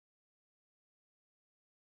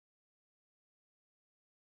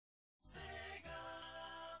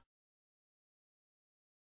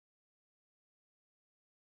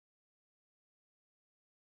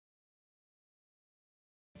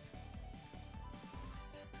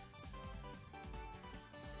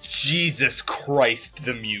Jesus Christ,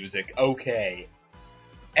 the music. Okay.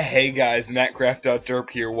 Hey guys, MattCraft.derp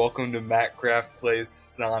here. Welcome to MattCraft Plays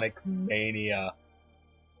Sonic Mania.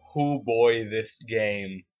 Oh boy, this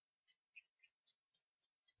game.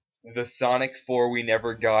 The Sonic 4 we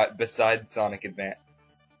never got besides Sonic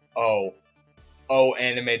Advance. Oh,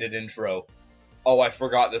 animated intro. Oh, I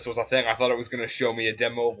forgot this was a thing. I thought it was going to show me a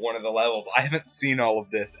demo of one of the levels. I haven't seen all of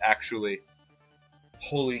this, actually.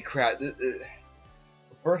 Holy crap.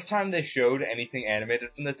 The first time they showed anything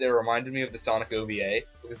animated from this, it reminded me of the Sonic OVA,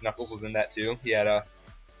 because Knuckles was in that too. He had a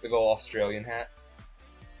big ol' Australian hat.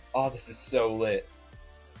 Oh, this is so lit.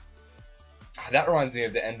 That reminds me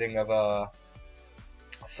of the ending of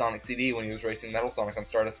Sonic CD when he was racing Metal Sonic on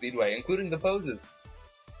Stardust Speedway, including the poses.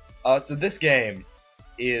 So this game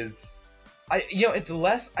is... it's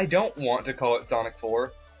less... I don't want to call it Sonic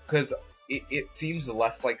 4, because it seems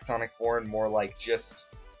less like Sonic 4 and more like just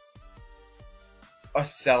a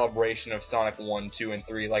celebration of Sonic 1, 2, and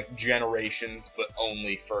 3, like generations, but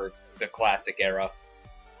only for the classic era.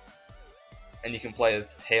 And you can play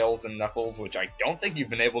as Tails and Knuckles, which I don't think you've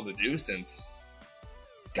been able to do since...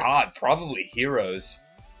 God, probably Heroes.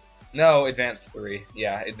 No, Advance 3.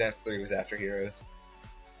 Yeah, Advance 3 was after Heroes.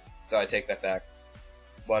 So I take that back.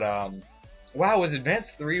 But, wow, was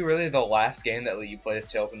Advance 3 really the last game that let you play as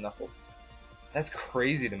Tails and Knuckles? That's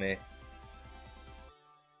crazy to me.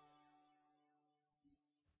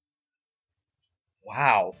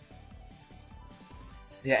 Wow.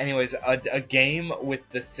 Yeah, anyways, a game with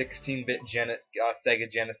the 16-bit Sega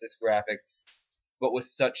Genesis graphics, but with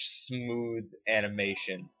such smooth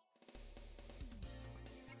animation.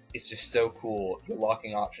 It's just so cool. You're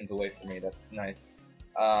locking options away from me. That's nice.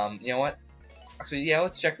 You know what? Actually, yeah,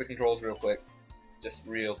 let's check the controls real quick. Just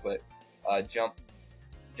real quick. Jump.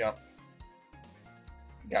 Jump.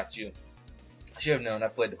 Got you. I should have known. I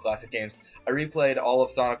played the classic games. I replayed all of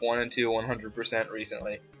Sonic 1 and 2 100%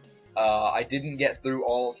 recently. I didn't get through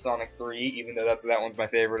all of Sonic 3, even though that one's my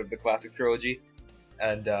favorite of the classic trilogy.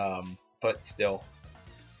 And, but still.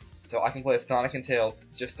 So I can play Sonic and Tails,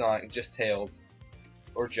 just Sonic, just Tails,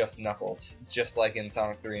 or just Knuckles. Just like in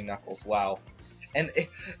Sonic 3 and Knuckles. Wow. And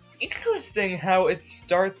interesting how it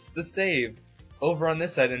starts the save over on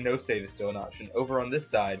this side, and no save is still an option. Over on this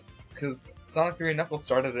side, because Sonic 3 and Knuckles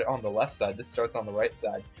started it on the left side, this starts on the right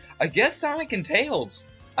side. I guess Sonic and Tails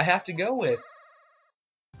I have to go with.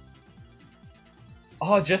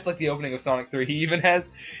 Oh, just like the opening of Sonic 3, he even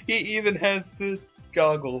has the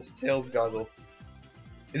goggles, Tails goggles.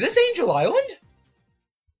 Is this Angel Island?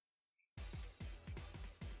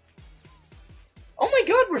 Oh my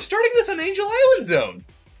god, we're starting this on Angel Island Zone!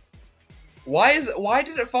 Why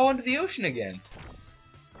did it fall into the ocean again?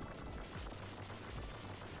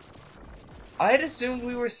 I had assumed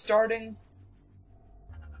we were starting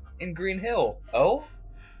in Green Hill. Oh?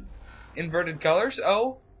 Inverted colors?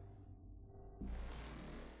 Oh?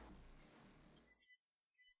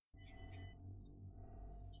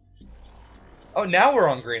 Oh, now we're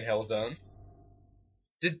on Green Hill Zone.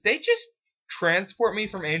 Did they just transport me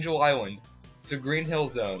from Angel Island to Green Hill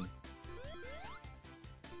Zone?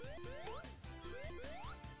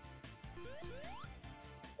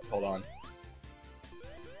 Hold on.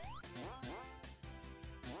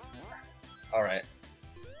 Alright.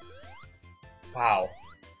 Wow.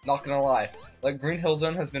 Not gonna lie. Like, Green Hill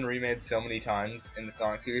Zone has been remade so many times in the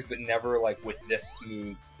Sonic series, but never, like, with this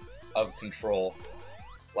smooth of control.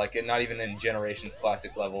 Like, not even in Generations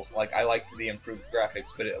Classic level. Like, I liked the improved graphics,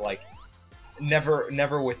 but it, like,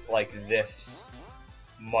 never with, like, this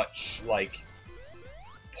much, like,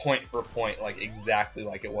 point for point, like, exactly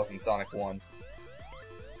like it was in Sonic 1.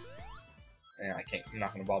 Yeah, I'm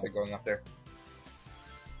not gonna bother going up there.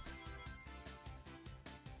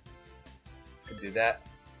 Could do that.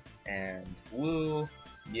 And, woo,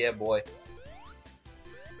 yeah boy.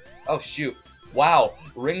 Oh shoot. Wow,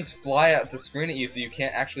 rings fly out the screen at you so you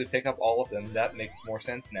can't actually pick up all of them. That makes more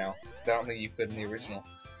sense now. I don't think you could in the original.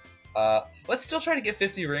 Let's still try to get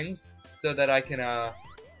 50 rings so that I can, a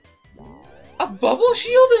bubble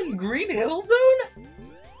shield in Green Hill Zone?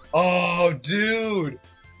 Oh, dude!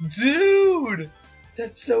 Dude!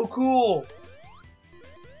 That's so cool!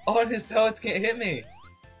 Oh, and his pellets can't hit me.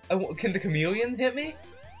 Can the chameleon hit me?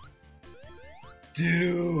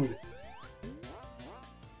 Dude!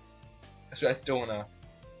 Actually, I still wanna...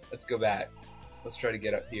 Let's go back. Let's try to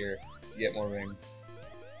get up here to get more rings.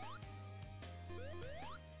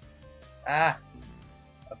 Ah!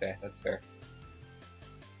 Okay, that's fair.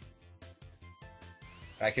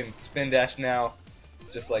 I can spin dash now,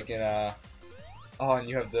 just like in, Oh, and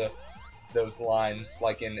you have those lines,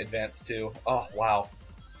 like in Advance 2. Oh, wow.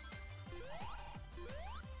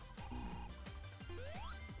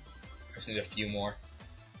 Just need a few more.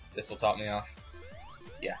 This will top me off.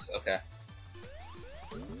 Yes, okay.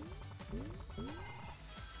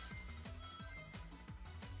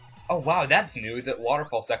 Oh wow, that's new, that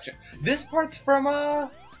waterfall section. This part's from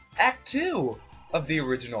Act 2 of the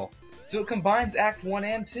original. So it combines Act 1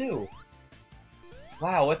 and 2.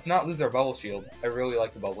 Wow, let's not lose our bubble shield. I really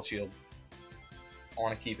like the bubble shield. I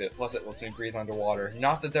want to keep it. Plus it lets me breathe underwater.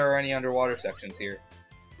 Not that there are any underwater sections here.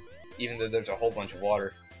 Even though there's a whole bunch of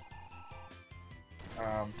water.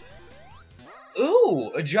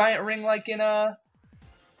 Ooh! A giant ring like in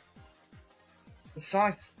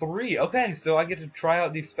Sonic 3. Okay, so I get to try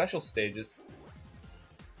out these special stages.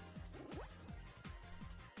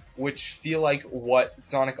 Which feel like what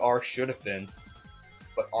Sonic R should have been.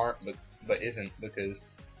 But aren't, but isn't,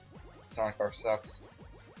 because Sonic R sucks.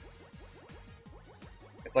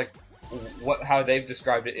 It's like, how they've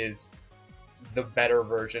described it is the better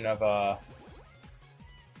version of,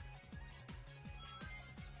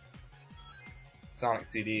 Sonic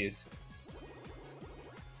CDs.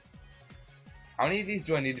 How many of these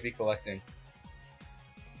do I need to be collecting?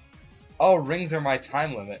 Oh, rings are my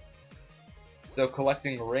time limit. So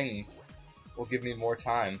collecting rings will give me more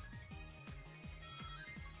time.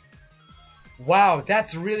 Wow,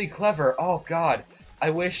 that's really clever. Oh god,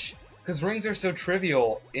 I wish, because rings are so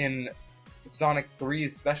trivial in Sonic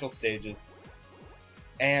 3's special stages,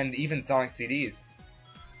 and even Sonic CDs,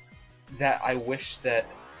 that I wish that...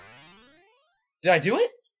 Did I do it?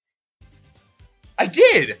 I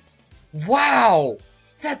did! Wow!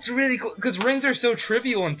 That's really cool, because rings are so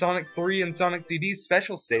trivial in Sonic 3 and Sonic CD's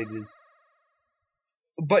special stages.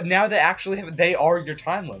 But now they actually have, they are your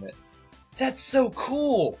time limit. That's so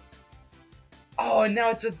cool! Oh, and now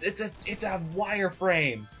it's a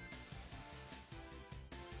wireframe.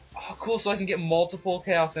 Oh, cool, so I can get multiple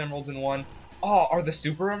Chaos Emeralds in one. Oh, are the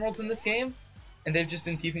Super Emeralds in this game? And they've just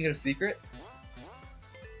been keeping it a secret?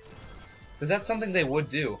 Because that's something they would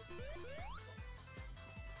do.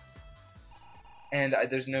 And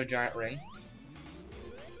there's no giant ring.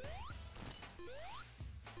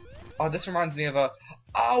 Oh, this reminds me of a...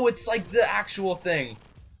 Oh, it's like the actual thing.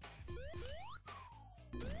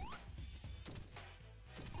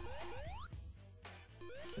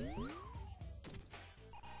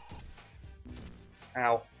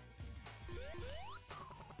 Ow.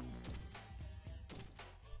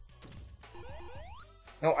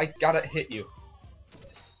 No, I gotta hit you.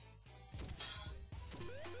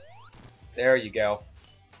 There you go.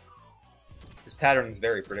 This pattern is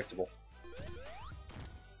very predictable.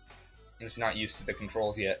 I'm just not used to the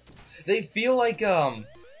controls yet. They feel like,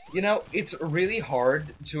 you know, it's really hard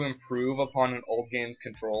to improve upon an old game's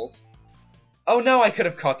controls. Oh no, I could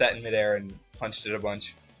have caught that in midair and punched it a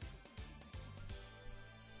bunch.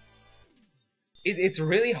 It's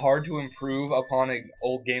really hard to improve upon an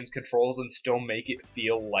old game's controls and still make it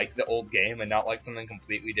feel like the old game and not like something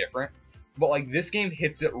completely different. But like this game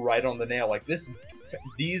hits it right on the nail. Like the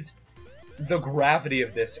gravity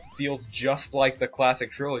of this feels just like the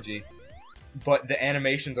classic trilogy, but the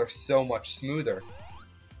animations are so much smoother.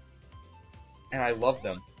 And I love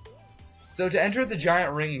them. So to enter the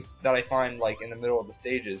giant rings that I find like in the middle of the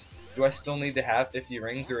stages, do I still need to have 50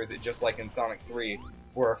 rings, or is it just like in Sonic 3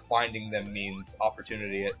 where finding them means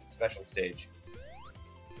opportunity at special stage?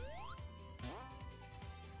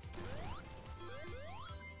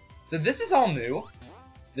 So this is all new,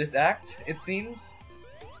 this act, it seems.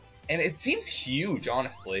 And it seems huge,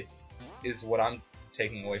 honestly, is what I'm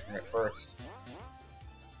taking away from it first.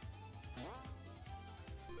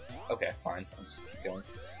 Okay, fine, I'll just keep going.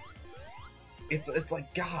 It's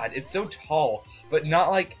like, God, it's so tall, but not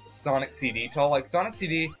like Sonic CD tall. Like Sonic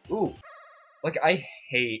CD, ooh, like I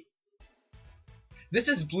hate. This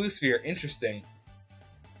is Blue Sphere, interesting.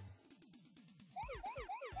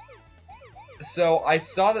 So I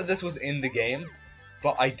saw that this was in the game,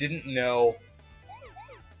 but I didn't know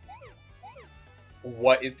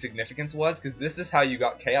what its significance was, because this is how you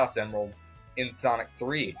got Chaos Emeralds in Sonic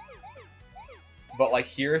 3. But like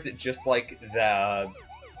here, is it just like the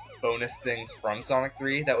bonus things from Sonic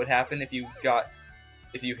 3 that would happen if you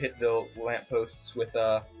hit the lampposts with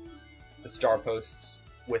the star posts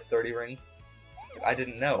with 30 rings? I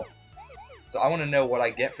didn't know. So I want to know what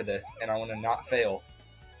I get for this, and I want to not fail.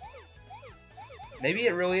 Maybe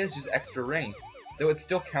it really is just extra rings, though it's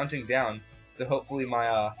still counting down, so hopefully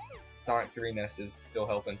my Sonic 3-ness is still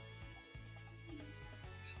helping.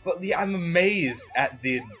 But yeah, I'm amazed at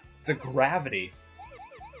the gravity.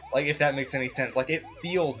 Like, if that makes any sense. Like, it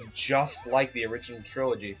feels just like the original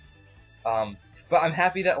trilogy. But I'm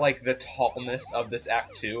happy that, like, the tallness of this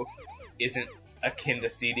Act 2 isn't akin to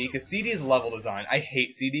CD, because CD is level design. I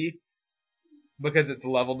hate CD. because its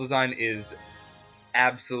level design is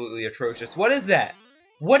absolutely atrocious. What is that?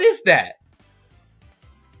 What is that?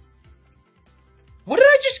 What did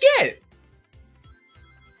I just get?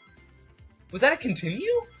 Was that a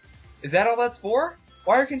continue? Is that all that's for?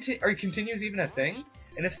 Why are continues even a thing?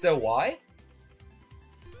 And if so, why?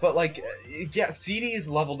 But like, yeah, CD's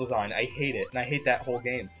level design, I hate it, and I hate that whole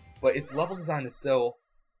game. But its level design is so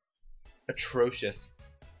atrocious.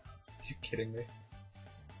 Are you kidding me?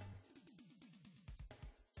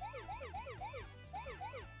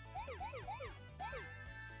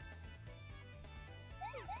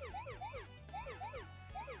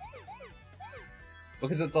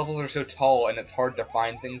 Because its levels are so tall and it's hard to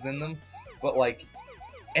find things in them, but like,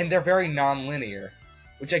 and they're very non-linear,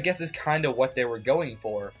 which I guess is kind of what they were going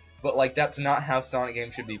for, but like that's not how Sonic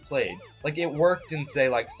games should be played. Like it worked in say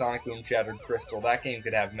like Sonic Boom Shattered Crystal, that game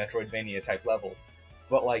could have Metroidvania type levels,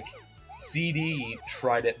 but like CD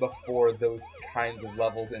tried it before those kinds of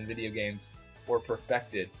levels in video games were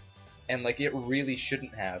perfected, and like it really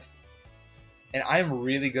shouldn't have. And I'm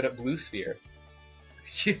really good at Blue Sphere.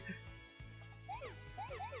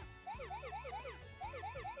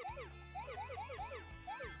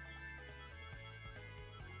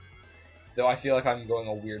 Though I feel like I'm going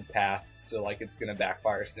a weird path, so like it's gonna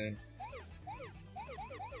backfire soon.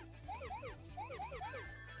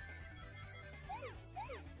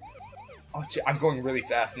 Oh, I'm going really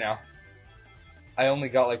fast now. I only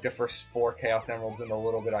got like the first 4 Chaos Emeralds in the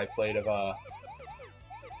little bit I played of Oh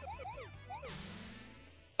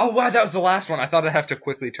wow, that was the last one. I thought I'd have to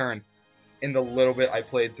quickly turn in the little bit I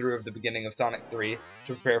played through of the beginning of Sonic 3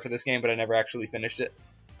 to prepare for this game, but I never actually finished it.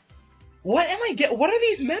 What am I What are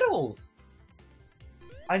these medals?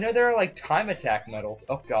 I know there are like time attack medals.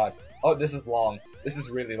 Oh god. Oh, this is long. This is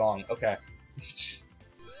really long. Okay.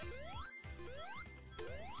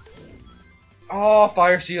 Oh,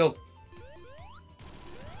 fire shield.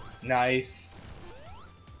 Nice.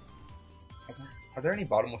 Are there any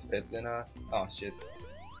bottomless pits in oh shit.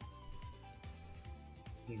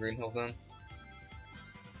 In Green Hill Zone.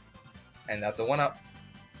 And that's a 1-up.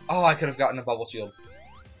 Oh, I could have gotten a bubble shield.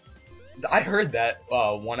 I heard that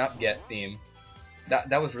 1-up get theme.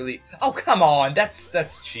 That was really. Oh come on,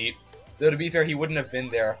 that's cheap. Though to be fair, he wouldn't have been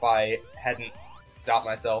there if I hadn't stopped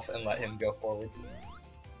myself and let him go forward.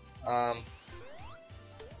 Oh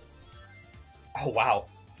wow,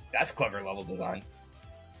 that's clever level design.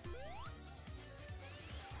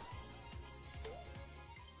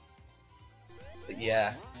 But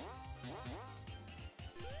yeah.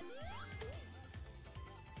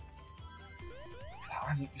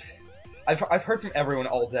 I've heard from everyone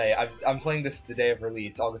all day. I'm playing this the day of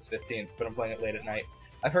release, August 15th, but I'm playing it late at night.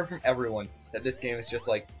 I've heard from everyone that this game is just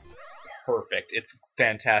like perfect. It's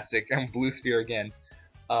fantastic. I'm Blue Sphere again.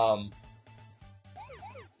 I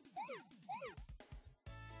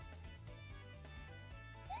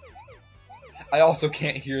also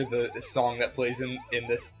can't hear the song that plays in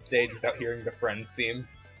this stage without hearing the Friends theme.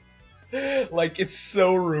 Like it's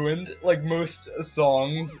so ruined. Like most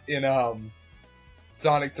songs in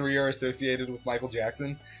Sonic 3 are associated with Michael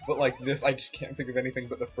Jackson, but like this, I just can't think of anything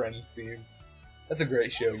but the Friends theme. That's a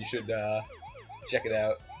great show. You should check it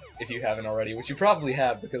out if you haven't already, which you probably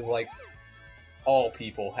have because like all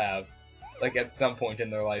people have, like at some point in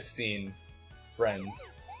their life, seen Friends,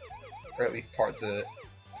 or at least parts of it.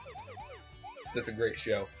 That's a great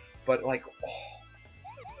show. But like, oh,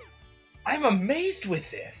 I'm amazed with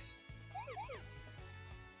this.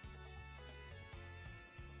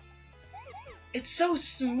 It's so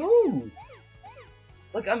smooth!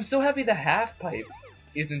 Like, I'm so happy the half pipe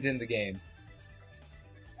isn't in the game.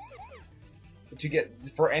 To get,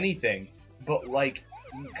 for anything. But, like,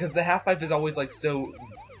 because the half pipe is always, like, so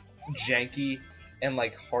janky and,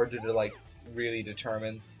 like, hard to, like, really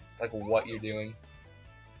determine, like, what you're doing.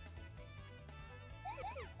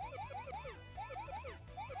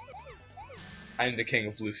 I'm the king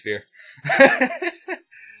of Blue Sphere.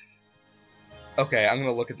 Okay, I'm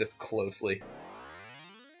gonna look at this closely.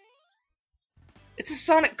 It's a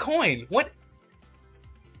Sonic coin! What?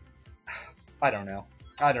 I don't know.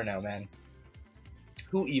 I don't know, man.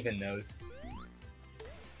 Who even knows?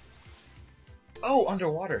 Oh,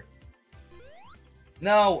 underwater.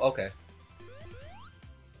 No, okay.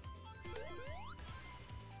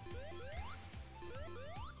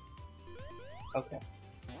 Okay.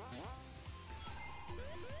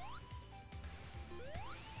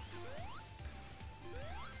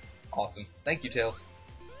 Awesome. Thank you, Tails.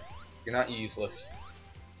 You're not useless.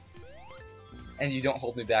 And you don't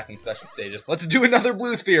hold me back in special stages. Let's do another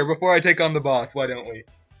Blue Sphere before I take on the boss, why don't we?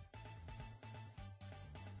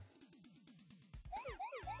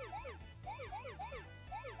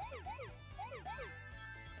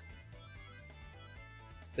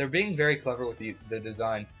 They're being very clever with the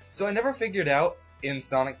design. So I never figured out in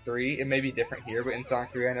Sonic 3, it may be different here, but in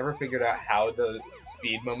Sonic 3 I never figured out how the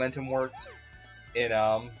speed momentum worked in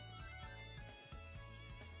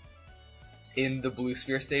the Blue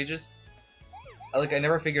Sphere stages. Like, I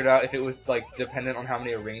never figured out if it was, like, dependent on how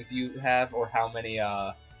many rings you have, or how many,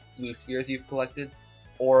 Blue Spheres you've collected,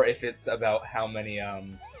 or if it's about how many,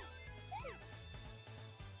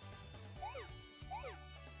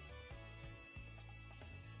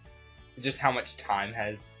 just how much time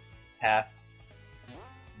has passed.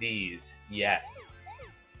 These, yes.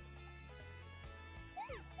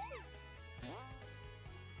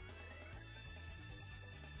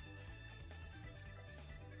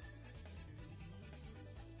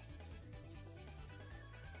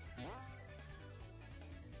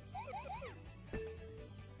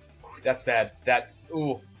 That's bad. That's...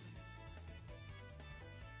 ooh.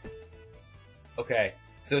 Okay.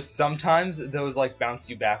 So sometimes those, like, bounce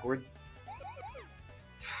you backwards.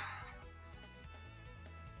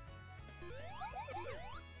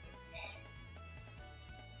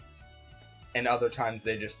 And other times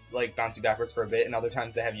they just, like, bounce you backwards for a bit, and other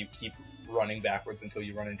times they have you keep running backwards until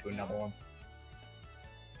you run into another one.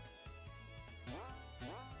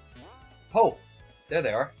 Oh! There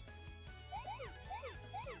they are.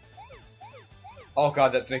 Oh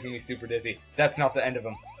god, that's making me super dizzy. That's not the end of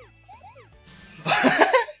them.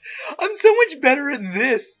 I'm so much better at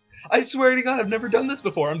this! I swear to god, I've never done this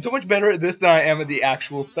before. I'm so much better at this than I am at the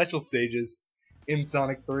actual special stages in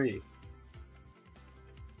Sonic 3.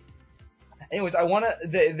 Anyways, I wanna...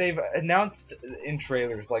 They've announced in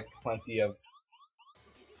trailers, like, plenty of...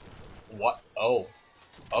 What? Oh.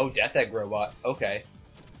 Oh, Death Egg Robot. Okay.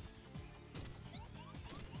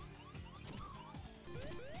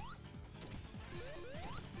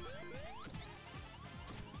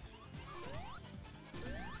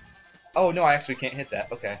 Oh, no, I actually can't hit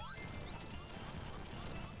that. Okay.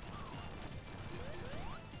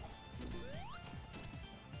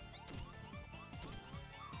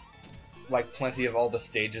 Like, plenty of all the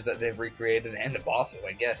stages that they've recreated, and the bosses,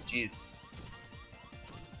 I guess. Jeez.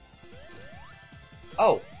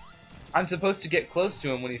 Oh! I'm supposed to get close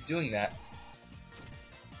to him when he's doing that.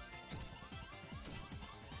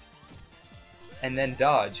 And then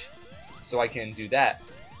dodge. So I can do that.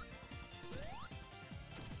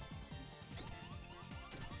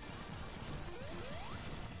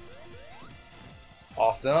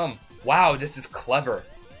 Awesome! Wow, this is clever.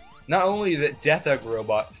 Not only the Death Egg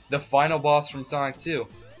Robot, the final boss from Sonic 2.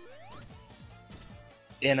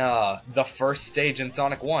 In, the first stage in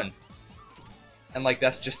Sonic 1. And, like,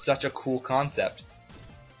 that's just such a cool concept.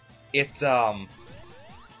 It's, oh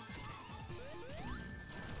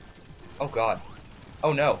god.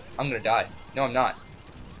 Oh no, I'm gonna die. No, I'm not.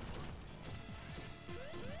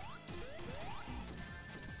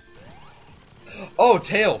 Oh,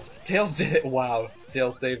 Tails! Tails did it! Wow,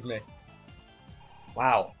 Tails saved me.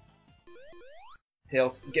 Wow.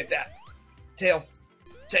 Tails, get that! Tails!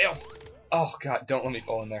 Tails! Oh god, don't let me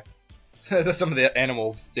fall in there. That's some of the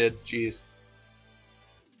animals did, jeez.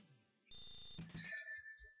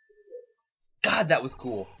 God, that was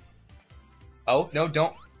cool. Oh, no,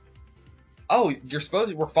 don't. Oh,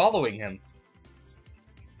 we're following him.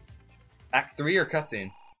 Act 3 or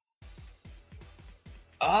cutscene?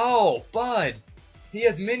 Oh, Bud! He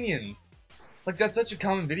has minions! Like, that's such a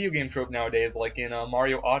common video game trope nowadays, like in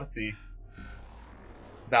Mario Odyssey.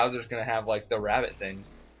 Bowser's gonna have, like, the rabbit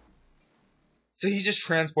things. So he's just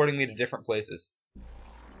transporting me to different places.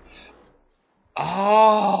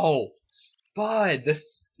 Oh! Bud! The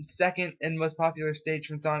second and most popular stage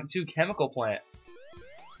from Sonic 2, Chemical Plant.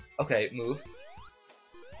 Okay, move.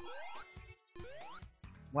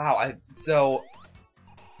 Wow, so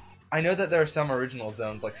I know that there are some original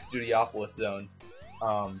zones, like Studiopolis Zone.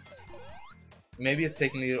 Maybe it's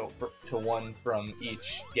taking me to one from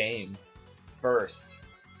each game first.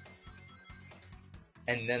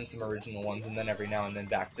 And then some original ones, and then every now and then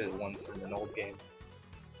back to ones from an old game.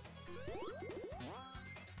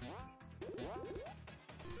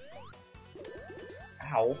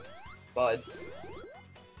 Ow. Bud.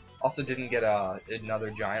 Also didn't get another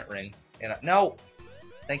giant ring. No!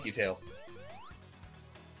 Thank you, Tails.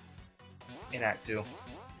 In Act 2.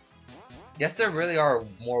 Yes, there really are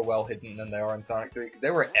more well hidden than there are in Sonic 3, because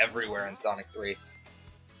they were everywhere in Sonic 3.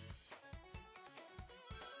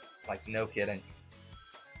 Like, no kidding.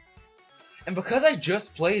 And because I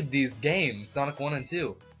just played these games, Sonic 1 and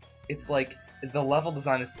 2, it's like, the level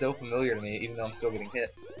design is so familiar to me, even though I'm still getting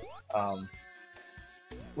hit.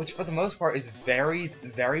 Which, for the most part, is very,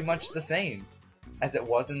 very much the same as it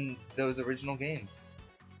was in those original games.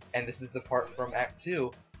 And this is the part from Act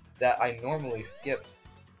 2 that I normally skipped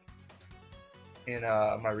in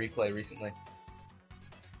my replay recently.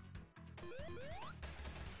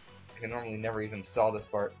 I normally never even saw this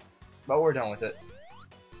part, but we're done with it.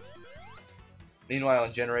 Meanwhile,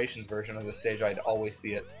 in Generations version of this stage, I'd always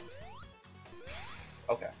see it.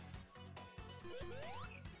 Okay.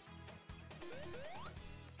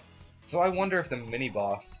 So I wonder if the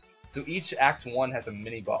mini-boss... So each Act 1 has a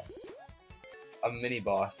mini-boss. A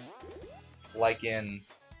mini-boss. Like in...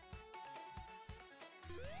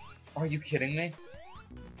 Are you kidding me?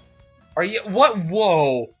 Are you... What?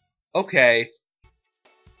 Whoa! Okay.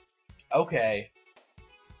 Okay.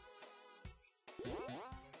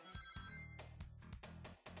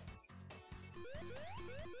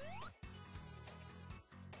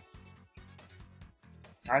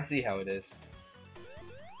 I see how it is.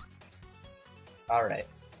 Alright.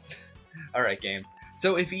 Alright, game.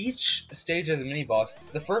 So if each stage has a mini-boss,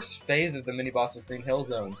 the first phase of the mini-boss of Green Hill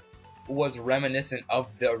Zone was reminiscent of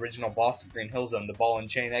the original boss of Green Hill Zone, the Ball and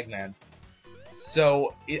Chain Eggman.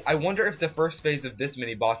 So, I wonder if the first phase of this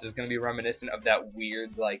mini-boss is going to be reminiscent of that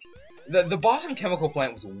weird, like... The boss in Chemical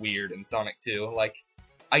Plant was weird in Sonic 2. Like,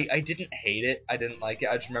 I didn't hate it, I didn't like it,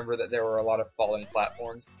 I just remember that there were a lot of falling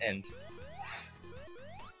platforms, and...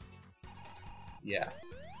 Yeah.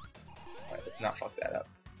 Alright, let's not fuck that up.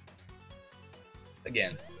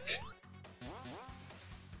 Again.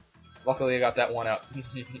 Luckily I got that one out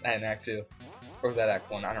in Act 2. Or that Act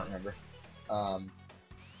 1, I don't remember.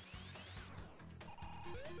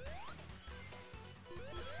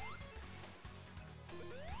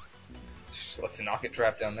 Let's not get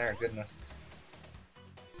trapped down there, goodness.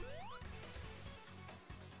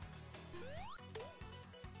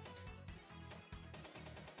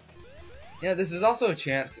 Yeah, this is also a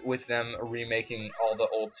chance with them remaking all the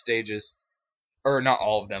old stages. Or not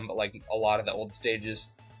all of them, but like a lot of the old stages.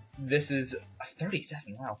 This is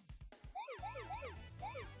 37, wow.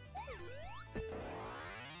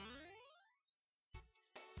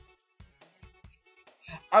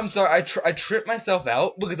 I'm sorry, I tripped myself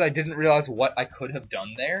out because I didn't realize what I could have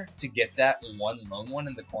done there to get that one lone one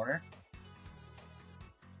in the corner.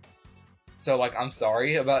 So, like, I'm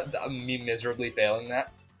sorry about me miserably failing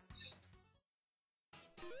that.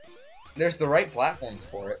 There's the right platforms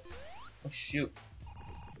for it. Oh, shoot.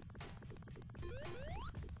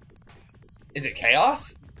 Is it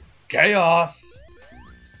Chaos? Chaos!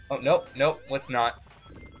 Oh, nope, nope, let's not.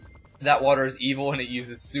 That water is evil and it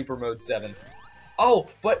uses Super Mode 7. Oh,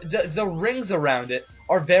 but the rings around it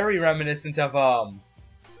are very reminiscent of,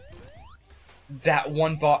 that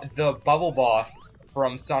one the bubble boss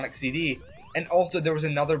from Sonic CD. And also there was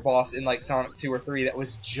another boss in, like, Sonic 2 or 3 that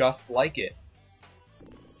was just like it.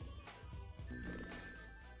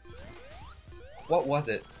 What was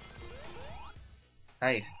it?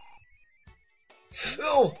 Nice.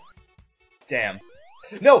 Oh! Damn.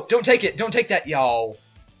 No! Don't take it! Don't take that, y'all!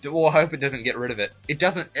 Well, I hope it doesn't get rid of it. It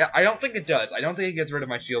doesn't... I don't think it does. I don't think it gets rid of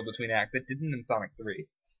my shield between acts. It didn't in Sonic 3.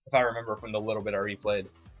 If I remember from the little bit I replayed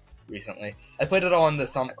recently. I played it all on the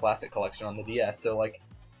Sonic Classic Collection on the DS, so, like...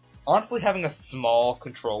 Honestly, having a small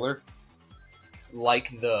controller,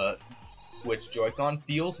 like the Switch Joy-Con,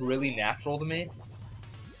 feels really natural to me.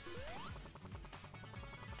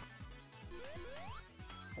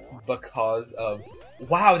 Because of...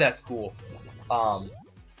 Wow, that's cool. Oh,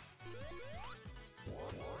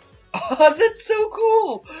 that's so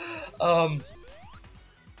cool! Oh,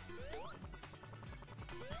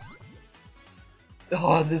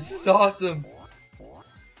 this is awesome!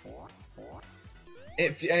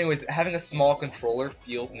 Anyways, having a small controller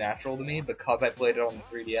feels natural to me because I played it on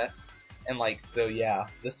the 3DS. And, like, so yeah,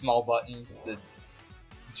 the small buttons, the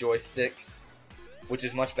joystick, which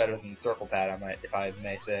is much better than the circle pad, if I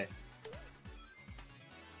may say.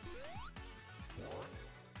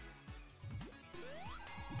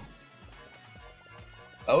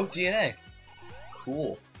 Oh, DNA.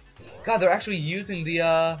 Cool. God, they're actually using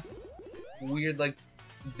the, weird, like,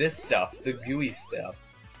 this stuff, the gooey stuff,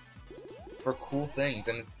 for cool things.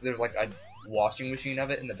 And there's, like, a washing machine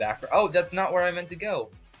of it in the background. Oh, that's not where I meant to go.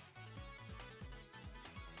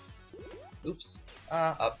 Oops.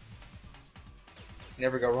 Up.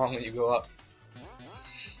 Never go wrong when you go up.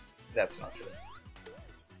 That's not true.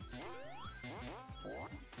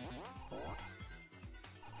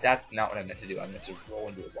 That's not what I meant to do. I meant to roll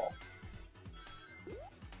into a ball.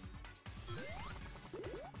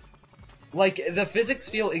 Like, the physics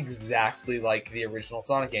feel exactly like the original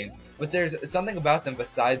Sonic games, but there's something about them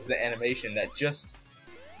besides the animation that just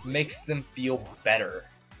makes them feel better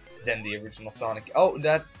than the original Sonic. Oh,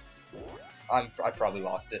 that's... I probably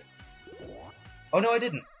lost it. Oh no, I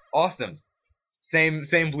didn't. Awesome.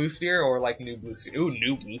 Same blue sphere or like new blue sphere? Ooh,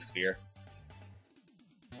 new blue sphere.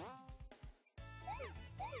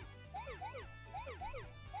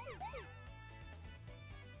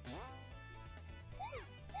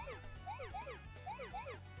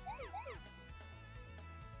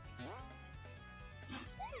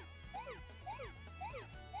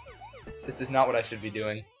 This is not what I should be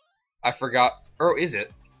doing. I forgot. Or is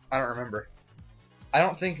it? I don't remember. I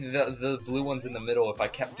don't think the blue one's in the middle if I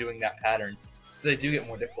kept doing that pattern. So they do get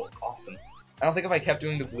more difficult. Awesome. I don't think if I kept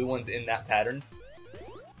doing the blue ones in that pattern,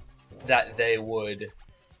 that they would...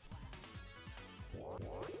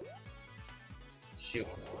 Shoot.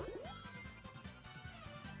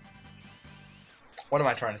 What am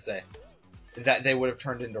I trying to say? That they would have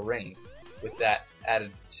turned into rings with that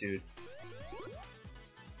attitude.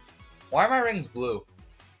 Why are my rings blue?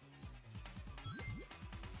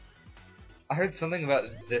 I heard something about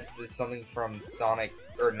this is something from Sonic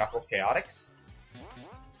or Knuckles Chaotix.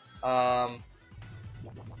 But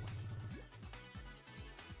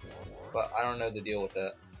I don't know the deal with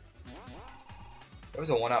that. There was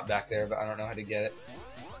a 1-up back there, but I don't know how to get it.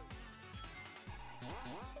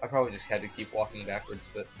 I probably just had to keep walking backwards,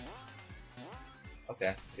 but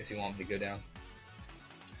okay. Guess you want me to go down.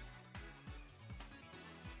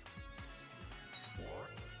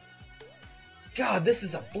 God, this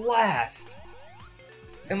is a blast!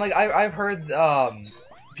 And like I've heard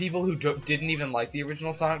people who didn't even like the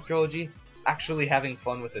original Sonic trilogy actually having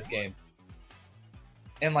fun with this game.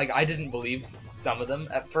 And like I didn't believe some of them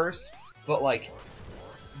at first, but like,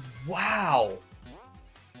 wow!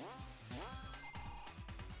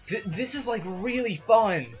 This is like really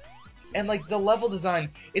fun! And like the level design,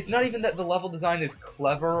 it's not even that the level design is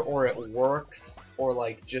clever or it works or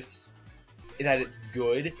like just that it's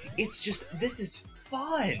good. It's just, this is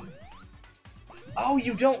fun! Oh,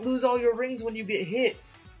 you don't lose all your rings when you get hit!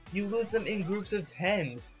 You lose them in groups of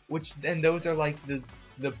 10, and those are like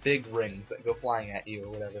the big rings that go flying at you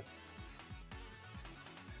or whatever.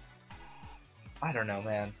 I don't know,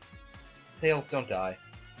 man. Tails, don't die.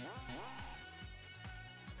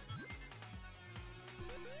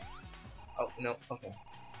 Oh, no, okay.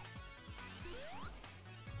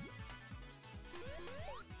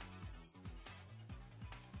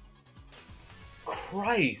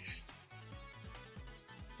 Christ!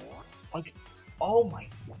 Like, oh my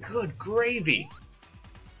good gravy!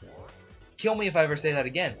 Kill me if I ever say that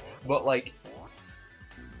again, but like...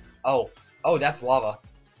 Oh, that's lava.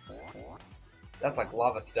 That's like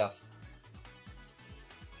lava stuffs.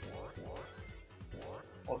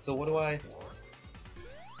 Oh, so what do I...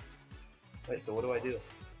 Wait, so what do I do?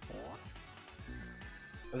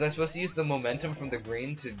 Was I supposed to use the momentum from the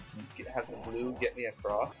green to have the blue get me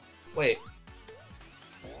across? Wait.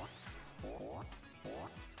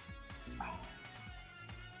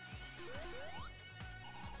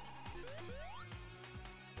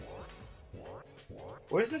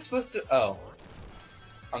 Where's this supposed to... Oh.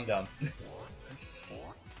 I'm done.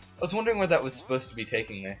 I was wondering where that was supposed to be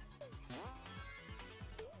taking me.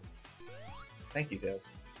 Thank you,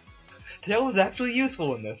 Tails. Tails is actually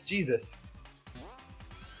useful in this, Jesus.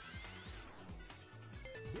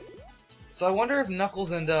 So I wonder if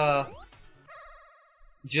Knuckles and,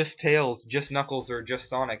 just Tails, just Knuckles, or just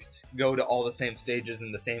Sonic go to all the same stages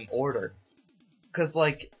in the same order. 'Cause,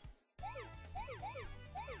 like...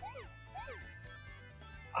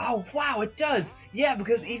 Oh, wow, it does! Yeah,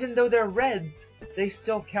 because even though they're reds, they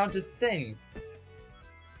still count as things.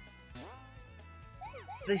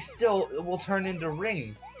 So they still will turn into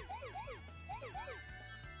rings.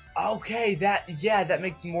 Okay, that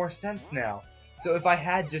makes more sense now. So if I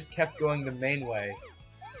had just kept going the main way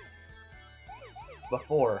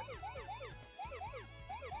before.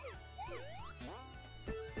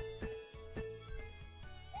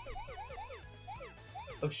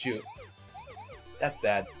 Oh shoot. That's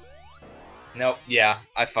bad. Nope, yeah,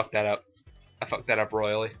 I fucked that up. I fucked that up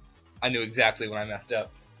royally. I knew exactly when I messed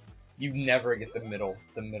up. You never get the middle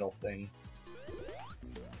things.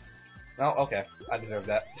 Oh, okay. I deserve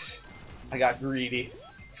that. I got greedy.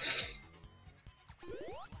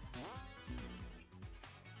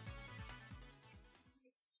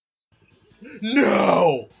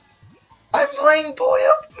 No! I'm playing Boy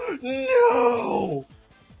Up? No!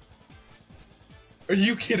 Are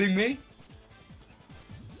you kidding me?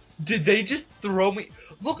 Did they just throw me?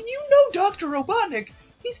 Look, you know Dr. Robotnik.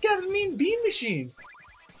 He's got a mean bean machine.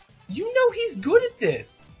 You know he's good at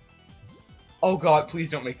this. Oh god,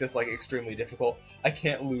 please don't make this like extremely difficult. I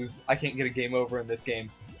can't lose. I can't get a game over in this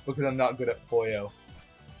game because I'm not good at Poyo.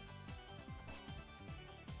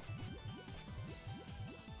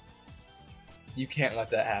 You can't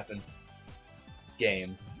let that happen.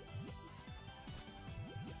 Game.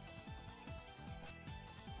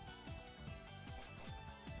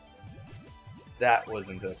 That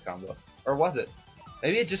wasn't a combo. Or was it?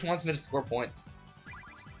 Maybe it just wants me to score points.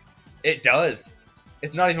 It does!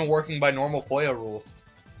 It's not even working by normal Poyo rules.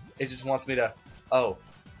 It just wants me to... Oh,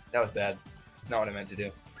 that was bad. It's not what I meant to do.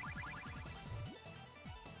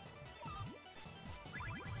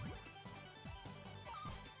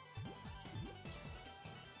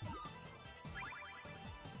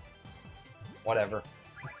 Whatever.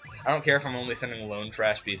 I don't care if I'm only sending lone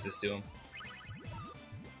trash pieces to him.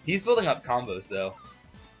 He's building up combos, though.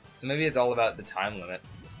 So maybe it's all about the time limit.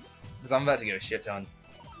 Because I'm about to get a shit ton.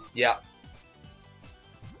 Yeah.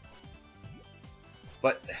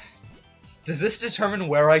 But... does this determine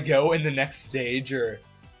where I go in the next stage, or...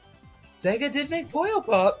 Sega did make Puyo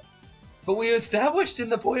Pop! But we established in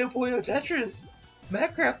the Puyo Puyo Tetris!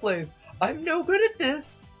 MattCraft Plays! I'm no good at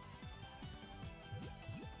this!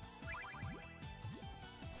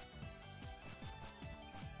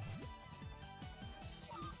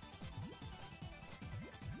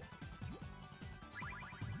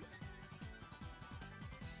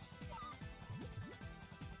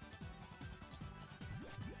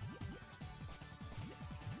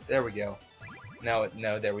 There we go. No,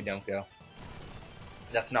 there we don't go.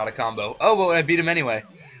 That's not a combo. Oh, well, I beat him anyway.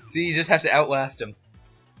 See, you just have to outlast him.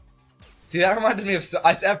 See, that reminded me of...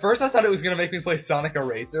 at first, I thought it was going to make me play Sonic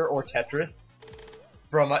Eraser or Tetris.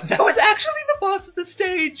 From that was actually the boss of the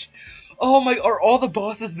stage! Oh my... are all the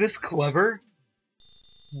bosses this clever?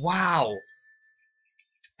 Wow.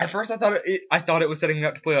 At first, I thought it was setting me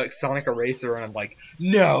up to play, like, Sonic Eraser, and I'm like,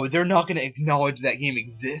 no, they're not going to acknowledge that game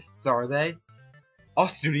exists, are they? Oh,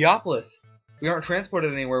 Studiopolis! We aren't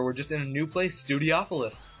transported anywhere, we're just in a new place,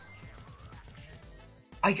 Studiopolis.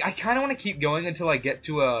 I kind of want to keep going until I get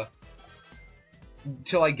to a...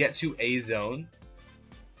 until I get to a zone.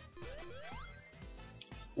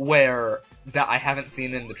 Where... that I haven't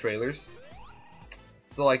seen in the trailers.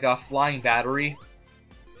 So, like, a Flying Battery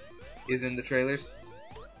is in the trailers.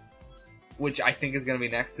 Which I think is going to be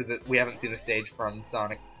next, because we haven't seen a stage from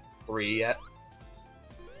Sonic 3 yet.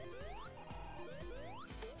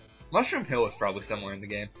 Mushroom Hill is probably somewhere in the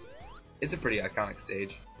game. It's a pretty iconic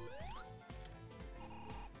stage.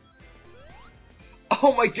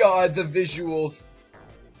 Oh my god, the visuals!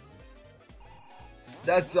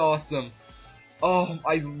 That's awesome. Oh,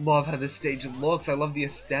 I love how this stage looks. I love the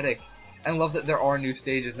aesthetic. I love that there are new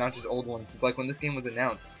stages, not just old ones. Because, like, when this game was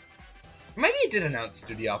announced... maybe it did announce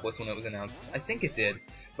Studiopolis when it was announced. I think it did.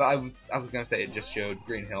 But I was gonna say it just showed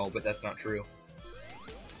Green Hill, but that's not true.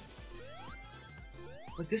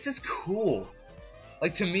 Like, this is cool.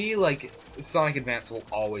 Like, to me, like, Sonic Advance will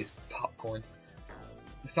always... popcorn.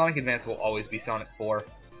 Sonic Advance will always be Sonic 4.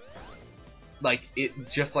 Like,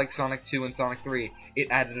 it just like Sonic 2 and Sonic 3, it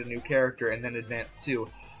added a new character, and then Advance 2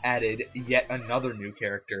 added yet another new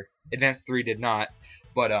character. Advance 3 did not,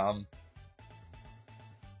 but, Alright,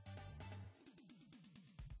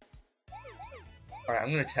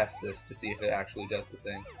 I'm gonna test this to see if it actually does the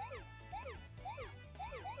thing.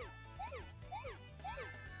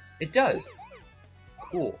 It does!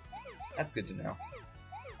 Cool. That's good to know.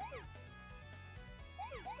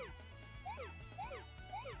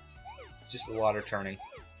 It's just the water turning.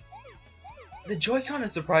 The Joy-Con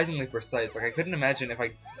is surprisingly precise. Like, I couldn't imagine if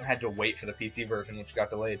I had to wait for the PC version, which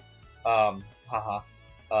got delayed. Haha.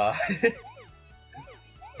 I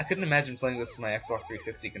couldn't imagine playing this with my Xbox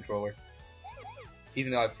 360 controller.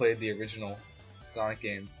 Even though I've played the original Sonic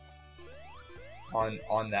games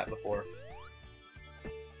on that before.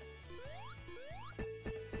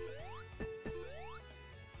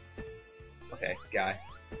 Okay, guy.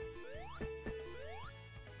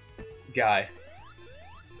 Guy.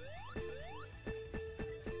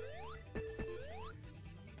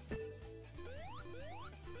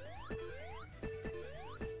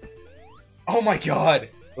 Oh my god!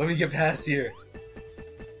 Let me get past here.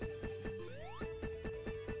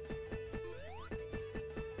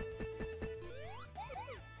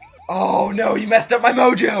 Oh no, you messed up my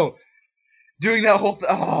mojo! Doing that whole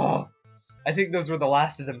oh! I think those were the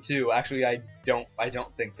last of them too. Actually, I don't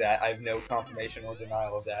think that. I have no confirmation or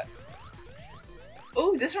denial of that.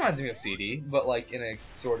 Oh, this reminds me of CD, but like in a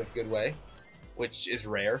sort of good way, which is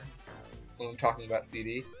rare when I'm talking about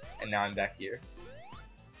CD. And now I'm back here.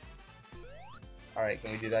 All right,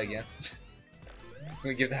 can we do that again? Can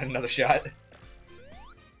we give that another shot?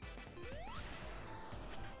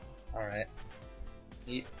 All right.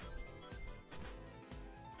 Neat.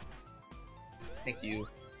 Thank you.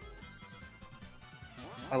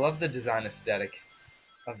 I love the design aesthetic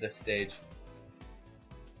of this stage.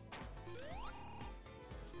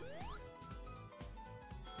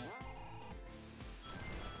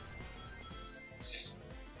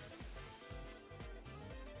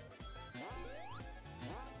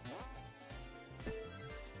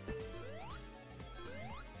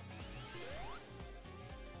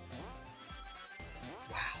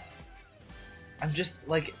 I'm just,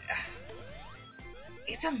 like,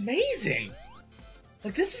 it's amazing!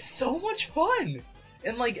 Like, this is so much fun!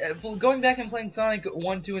 And, like, going back and playing Sonic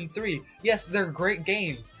 1, 2, and 3, yes, they're great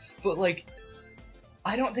games, but, like,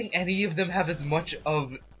 I don't think any of them have as much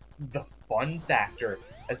of the fun factor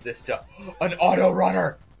as this does. An auto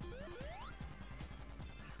runner!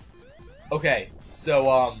 Okay,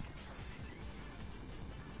 so,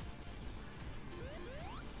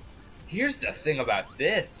 here's the thing about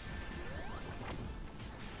this.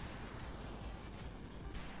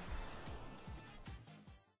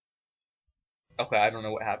 Okay, I don't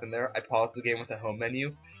know what happened there. I paused the game with the home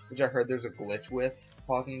menu, which I heard there's a glitch with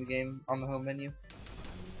pausing the game on the home menu.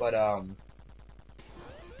 But,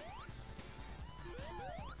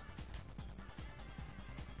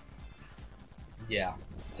 yeah.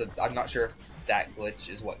 So I'm not sure if that glitch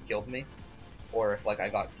is what killed me, or if, like, I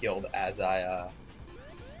got killed as I,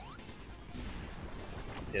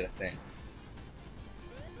 did a thing.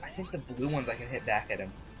 I think the blue ones I can hit back at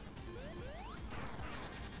him.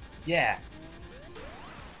 Yeah.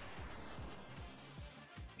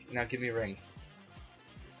 Now give me rings.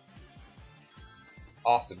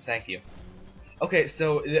 Awesome, thank you. Okay,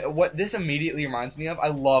 so what this immediately reminds me of, I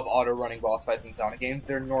love auto-running boss fights in Sonic games.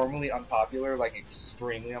 They're normally unpopular, like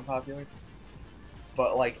extremely unpopular.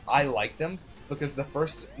 But, like, I like them because the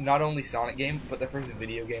first, not only Sonic game, but the first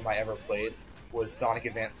video game I ever played was Sonic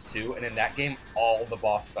Advance 2, and in that game, all the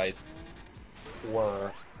boss fights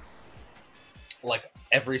were, like,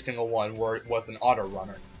 every single one was an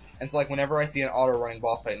auto-runner. And so, like, whenever I see an auto-running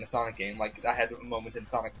boss fight in a Sonic game, like, I had a moment in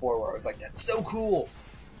Sonic 4 where I was like, that's so cool!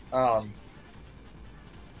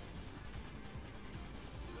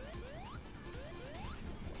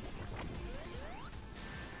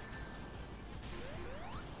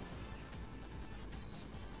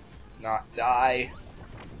 Let's not die.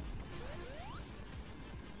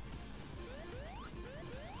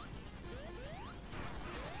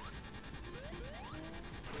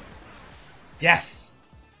 Yes!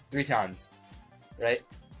 3 times. Right?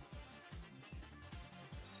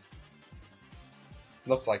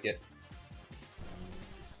 Looks like it.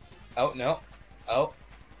 Oh, no. Oh.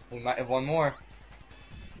 We might have one more.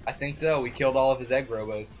 I think so. We killed all of his egg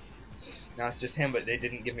robos. Now it's just him, but they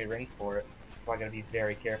didn't give me rings for it. So I gotta be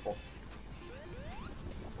very careful.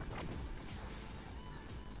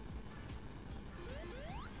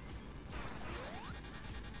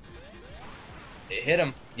 It hit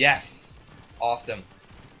him. Yes! Awesome.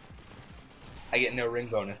 I get no ring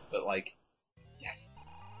bonus, but, like, yes.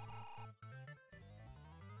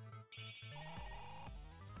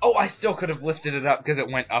 Oh, I still could have lifted it up because it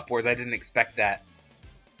went upwards. I didn't expect that.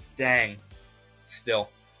 Dang. Still.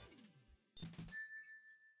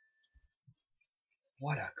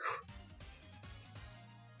 What a...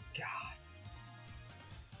 God.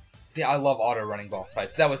 Yeah, I love auto-running boss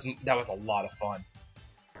fights. That was a lot of fun.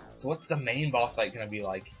 So what's the main boss fight gonna be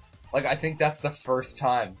like? Like, I think that's the first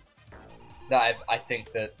time that I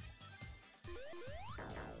think that...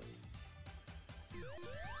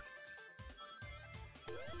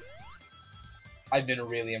 I've been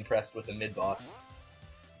really impressed with the mid-boss.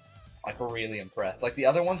 Like, really impressed. Like, the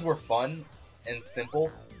other ones were fun and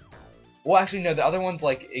simple. Well, actually, no, the other ones,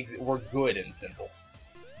 like, were good and simple.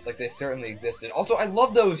 Like, they certainly existed. Also, I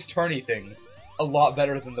love those turny things a lot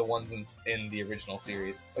better than the ones in the original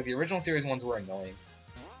series. Like, the original series ones were annoying.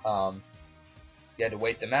 You had to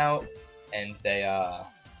wait them out, and they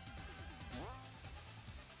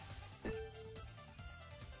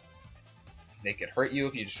could hurt you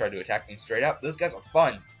if you just tried to attack them straight up. Those guys are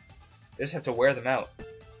fun. You just have to wear them out.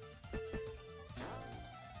 I'm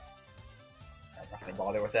not gonna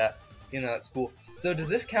bother with that. You know, that's cool. So does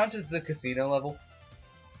this count as the casino level?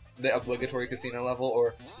 The obligatory casino level?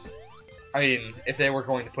 Or, I mean, if they were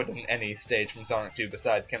going to put in any stage from Sonic 2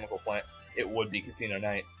 besides Chemical Plant, it would be Casino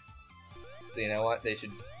Night. So you know what? They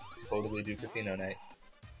should totally do Casino Night.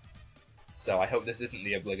 So I hope this isn't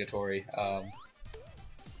the obligatory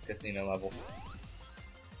casino level.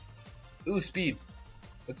 Ooh, speed!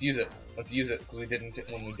 Let's use it. Let's use it, because we didn't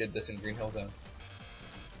when we did this in Green Hill Zone.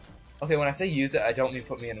 Okay, when I say use it, I don't mean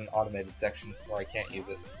put me in an automated section where I can't use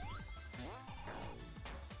it.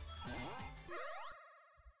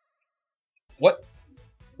 What?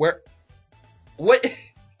 Where? What?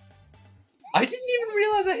 I didn't even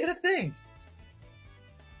realize I hit a thing!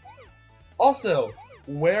 Also,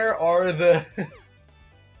 where are the...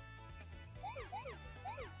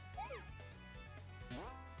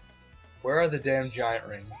 Where are the damn giant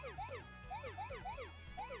rings?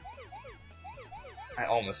 I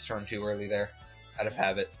almost turned too early there. Out of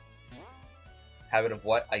habit. Habit of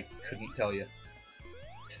what? I couldn't tell you.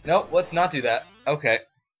 Nope, let's not do that. Okay.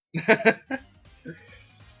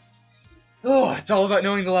 Oh, it's all about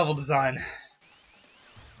knowing the level design.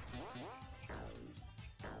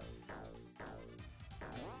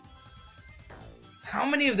 How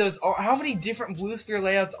many of those are? How many different blue sphere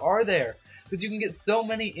layouts are there? Because you can get so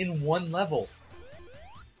many in one level.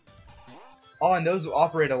 Oh, and those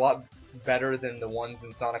operate a lot better than the ones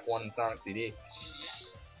in Sonic 1 and Sonic CD.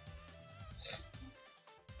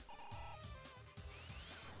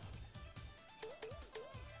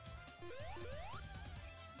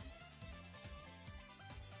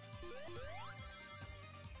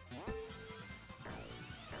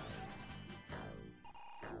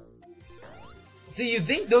 See, you'd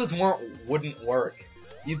think those wouldn't work.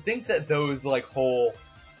 You'd think that those, like, whole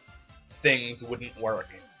things wouldn't work.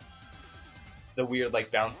 The weird,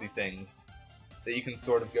 like, bouncy things that you can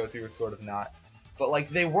sort of go through or sort of not. But, like,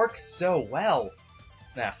 they work so well.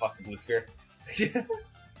 Nah, fuck the blue sphere.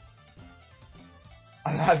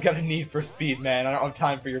 I've got a need for speed, man. I don't have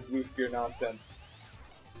time for your blue sphere nonsense.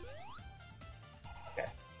 Okay,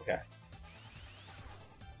 okay.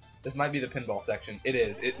 This might be the pinball section. It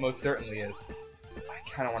is. It most certainly is. I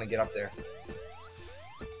kind of want to get up there.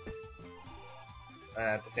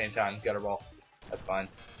 At the same time, gutter ball. That's fine.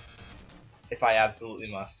 If I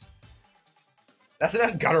absolutely must. That's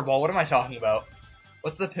not gutter ball. What am I talking about?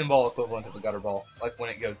 What's the pinball equivalent of a gutter ball? Like when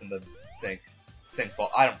it goes in the sink. Sink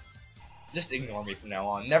ball. I don't... Just ignore me from now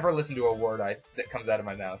on. Never listen to a word that comes out of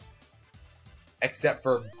my mouth. Except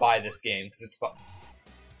for buy this game, because it's fun.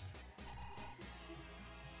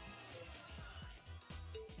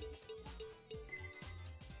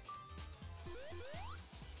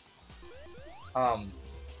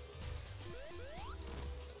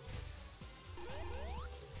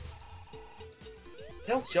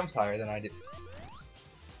 Tails jumps higher than I do.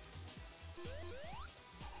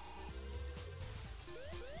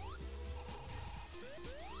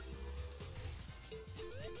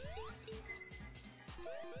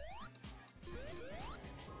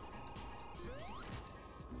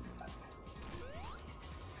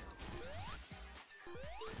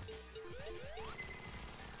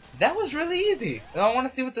 That was really easy. Now I want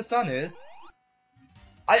to see what the sun is.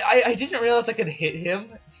 I didn't realize I could hit him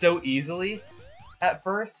so easily at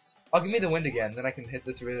first. Oh, give me the wind again, then I can hit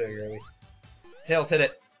this really early. Tails, hit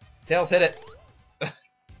it. Tails, hit it. I'm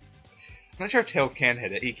not sure if Tails can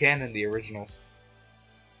hit it. He can in the originals.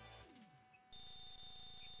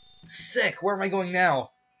 Sick! Where am I going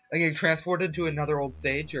now? Am I getting transported to another old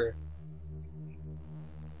stage, or...?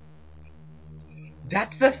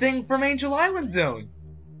 That's the thing from Angel Island Zone!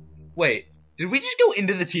 Wait, did we just go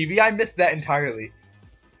into the TV? I missed that entirely.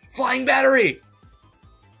 Flying battery!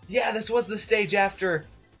 Yeah, this was the stage after...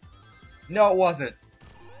 No, it wasn't.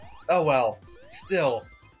 Oh well. Still.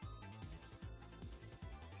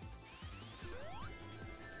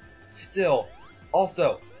 Still.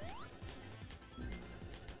 Also.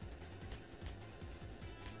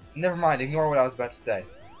 Never mind, ignore what I was about to say.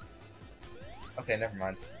 Okay, never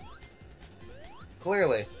mind.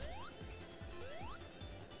 Clearly.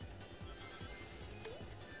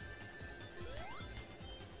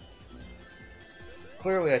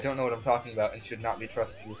 Clearly I don't know what I'm talking about and should not be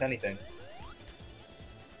trusted with anything.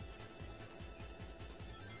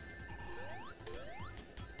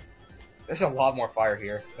 There's a lot more fire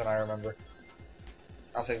here than I remember.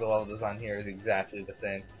 I don't think the level design here is exactly the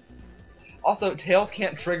same. Also, Tails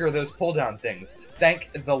can't trigger those pull-down things. Thank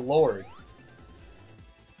the Lord.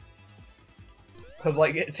 Because,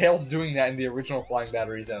 like, Tails doing that in the original Flying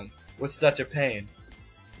Battery Zone was such a pain.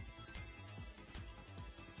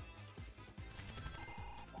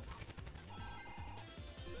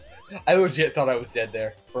 I legit thought I was dead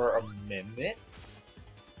there for a minute.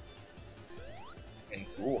 And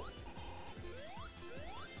cool.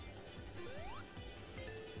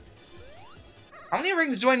 How many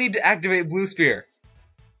rings do I need to activate Blue Sphere?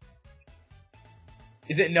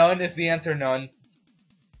 Is it none? Is the answer none?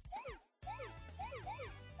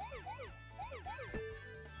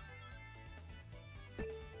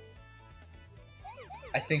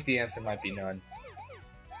 I think the answer might be none.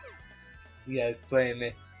 You guys playing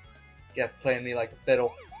me. You guys playing me like a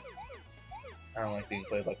fiddle. I don't like being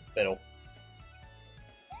played like a fiddle.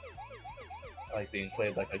 I like being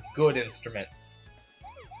played like a good instrument.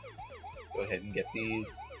 Go ahead and get these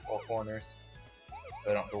four corners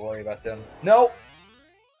so I don't have to worry about them. No!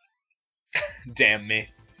 Damn me.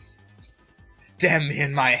 Damn me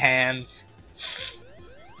in my hands.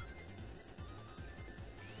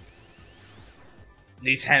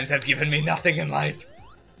 These hands have given me nothing in life.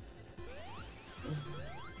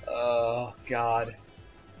 Oh, God.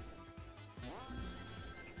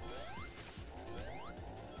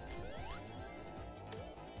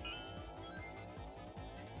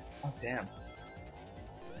 Oh, damn.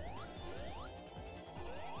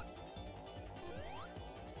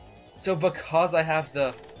 So because I have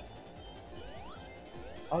the...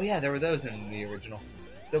 Oh yeah, there were those in the original.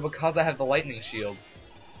 So because I have the lightning shield,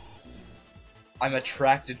 I'm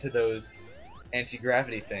attracted to those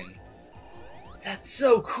anti-gravity things. That's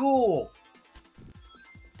so cool!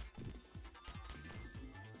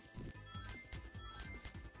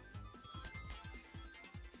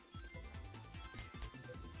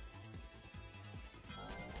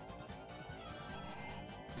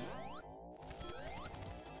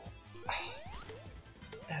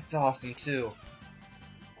 That's awesome too.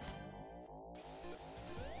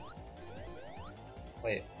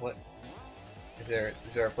 Wait, what? Is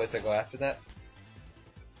there a place I go after that?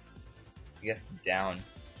 I guess down.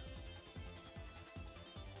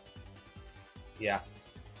 Yeah.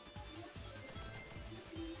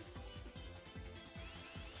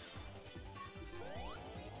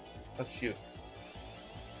 Oh shoot.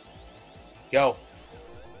 Go.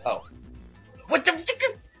 Oh. What the?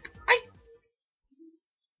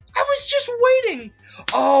 I was just waiting!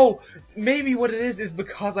 Oh! Maybe what it is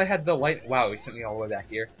because I had the light. Wow, he sent me all the way back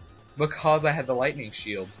here. Because I had the lightning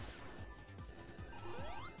shield.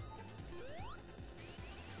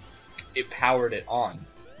 It powered it on.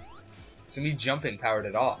 So me jumping powered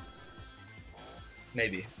it off.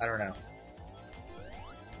 Maybe. I don't know.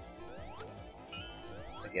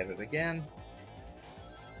 I get it again.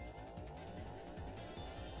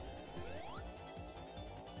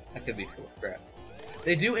 That could be full of crap.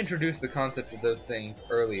 They do introduce the concept of those things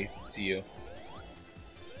early to you.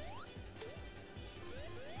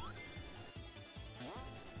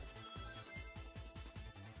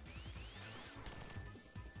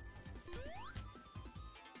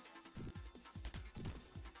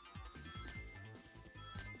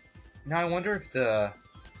 Now I wonder if the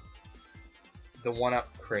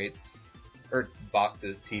 1-up crates or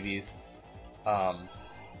boxes, TVs,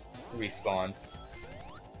 respawn.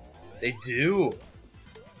 They do.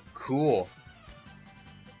 Cool.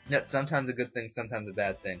 That's sometimes a good thing, sometimes a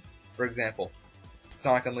bad thing. For example,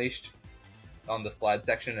 Sonic Unleashed on the slide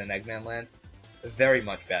section in Eggman Land, a very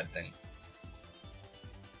much bad thing.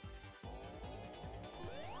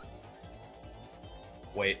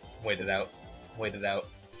 Wait it out. Wait it out.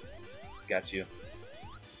 Got you.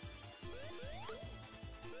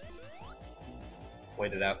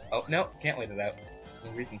 Wait it out. Oh, no, can't wait it out.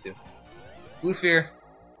 No reason to. Blue sphere!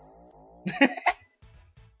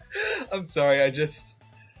 I'm sorry, This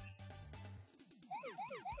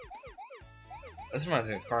reminds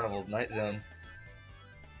me of Carnival's Night Zone.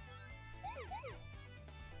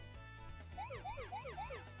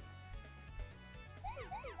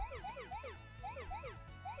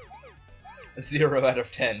 A 0 out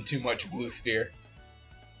of 10, too much blue sphere.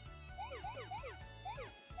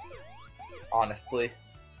 Honestly,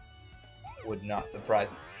 would not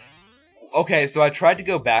surprise me. Okay, so I tried to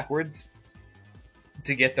go backwards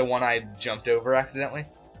to get the one I jumped over accidentally,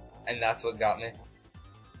 and that's what got me.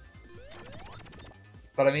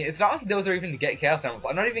 But I mean, it's not like those are even to get Chaos Emeralds.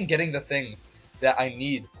 I'm not even getting the things that I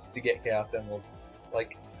need to get Chaos Emeralds.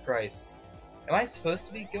 Like, Christ. Am I supposed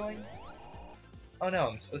to be going? Oh no,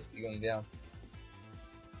 I'm supposed to be going down.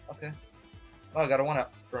 Okay. Oh, I got a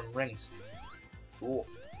 1-up from rings. Cool.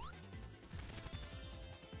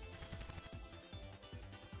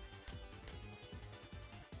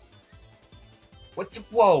 What the?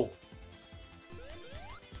 Whoa!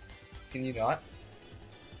 Can you not?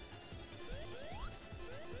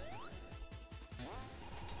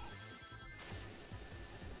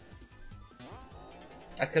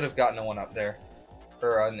 I could have gotten a 1-up there.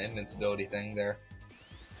 Or an invincibility thing there.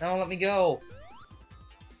 No, let me go!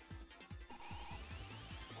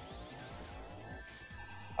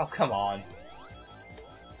 Oh, come on.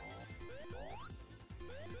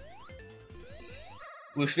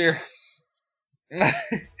 Blue sphere.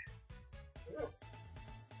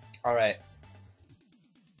 Alright.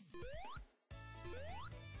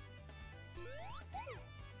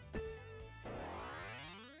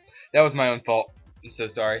 That was my own fault. I'm so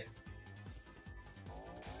sorry.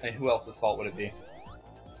 I mean, who else's fault would it be?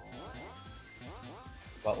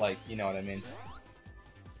 But, like, you know what I mean.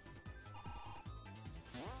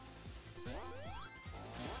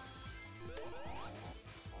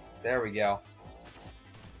 There we go.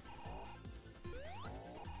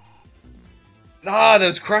 Ah,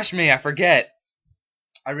 those crushed me, I forget.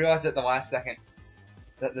 I realized at the last second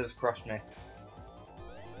that those crushed me.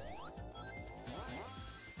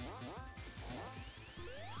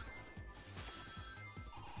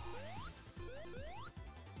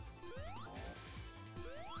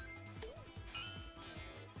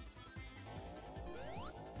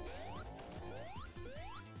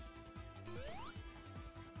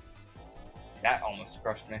 That almost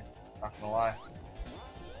crushed me. Not gonna lie.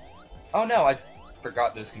 Oh no, I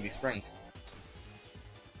forgot those can be springs.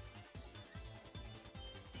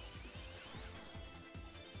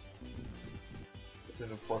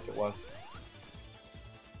 Because of course it was.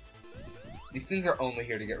 These things are only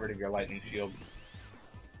here to get rid of your lightning shield.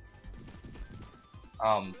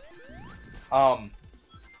 Why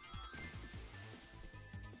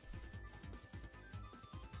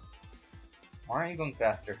aren't you going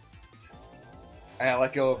faster? I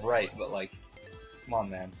let go of right, but like, come on,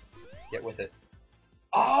 man, get with it.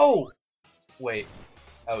 Oh, wait.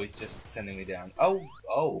 Oh, he's just sending me down.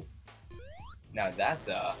 Oh. Now that's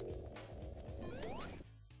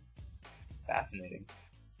fascinating.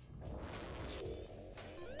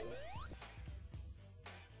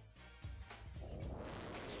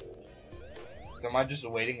 So am I just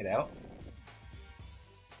waiting it out?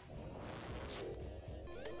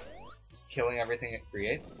 Just killing everything it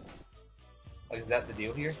creates? Like, is that the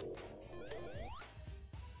deal here?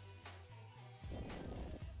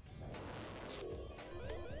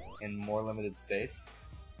 In more limited space?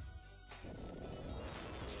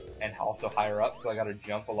 And also higher up, so I gotta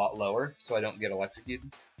jump a lot lower so I don't get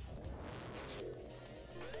electrocuted?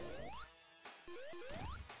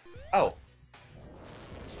 Oh!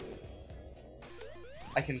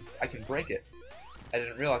 I can break it. I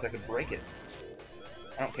didn't realize I could break it.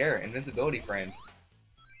 I don't care. Invincibility frames.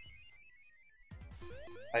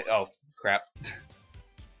 Oh, crap.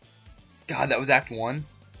 God, that was Act 1?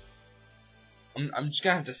 I'm just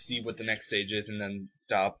gonna have to see what the next stage is and then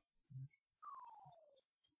stop.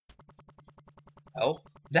 Oh,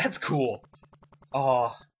 that's cool!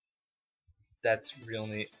 Oh, that's real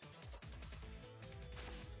neat.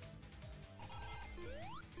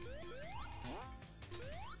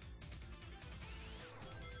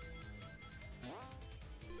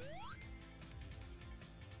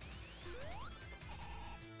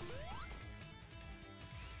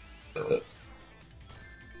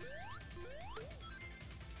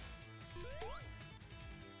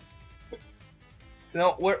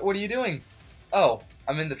 No, what are you doing? Oh,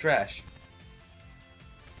 I'm in the trash.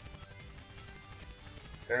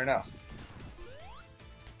 Fair enough.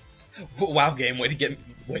 Wow, game, way to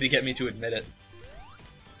get me to admit it.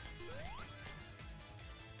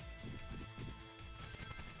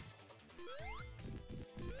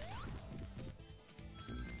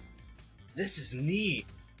 This is neat.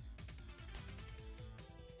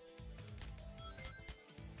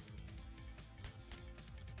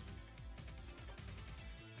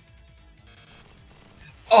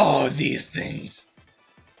 Oh, these things!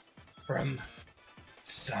 From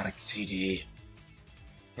Sonic CD.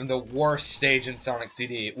 From the worst stage in Sonic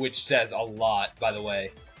CD, which says a lot, by the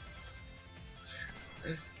way.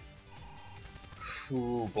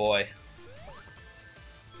 Ooh, boy.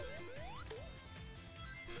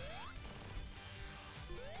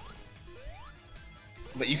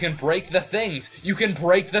 But you can break the things! You can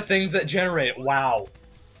break the things that generate it! Wow.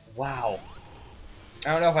 Wow.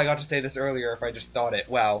 I don't know if I got to say this earlier, or if I just thought it.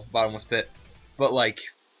 Wow, bottomless pit. But, like,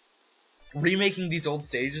 remaking these old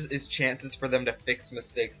stages is chances for them to fix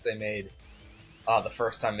mistakes they made the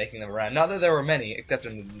first time making them around. Not that there were many, except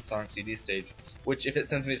in the Sonic CD stage. Which, if it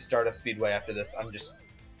sends me to Stardust Speedway after this, I'm just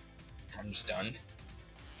done.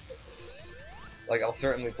 Like, I'll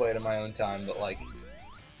certainly play it in my own time, but, like,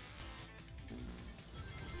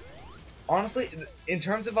 honestly, in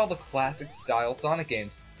terms of all the classic style Sonic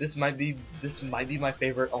games, this might be my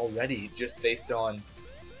favorite already, just based on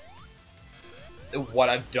what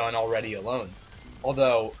I've done already alone.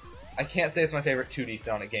 Although, I can't say it's my favorite 2D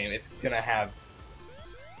Sonic game. It's gonna have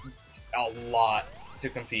a lot to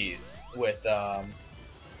compete with,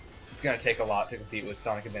 it's gonna take a lot to compete with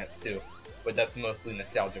Sonic Advance 2. But that's mostly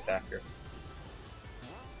nostalgia factor.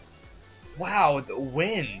 Wow, the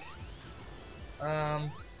wind! No,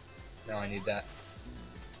 I need that.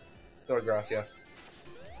 Sorry, gracias.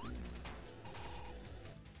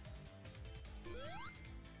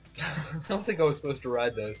 I don't think I was supposed to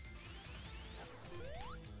ride those.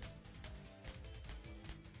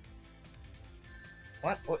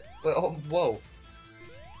 What? What? Oh, whoa.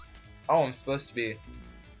 Oh, I'm supposed to be...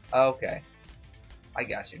 Okay. I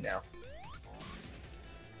got you now.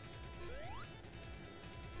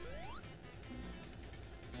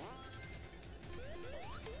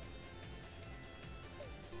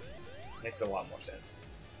 Makes a lot more sense.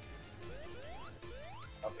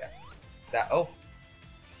 Okay. That... Oh!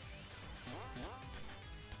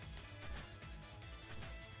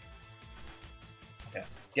 Okay.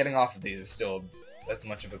 Getting off of these is still as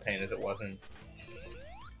much of a pain as it was in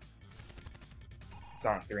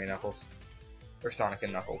Sonic 3 and Knuckles. Or Sonic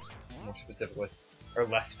and Knuckles, more specifically. Or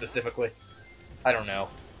less specifically. I don't know.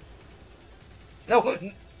 No!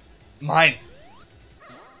 Mine!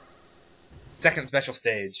 Second special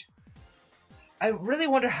stage. I really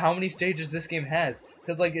wonder how many stages this game has.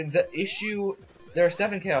 Because, like, the issue... There are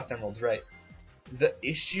 7 Chaos Emeralds, right? The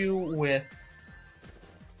issue with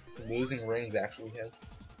losing rings actually has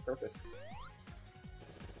purpose.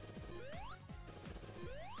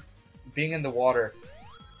 Being in the water...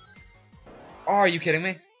 Oh, are you kidding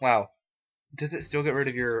me? Wow. Does it still get rid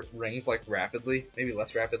of your rings, like, rapidly? Maybe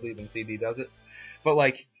less rapidly than CD does it. But,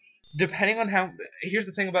 like, depending on how... Here's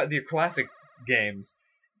the thing about the classic games.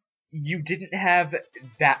 You didn't have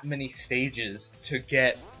that many stages to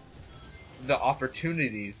get the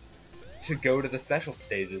opportunities to go to the special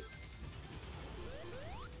stages.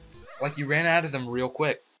 Like, you ran out of them real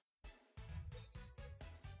quick.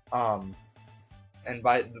 And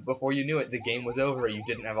before you knew it, the game was over. You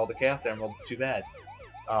didn't have all the Chaos Emeralds. Too bad.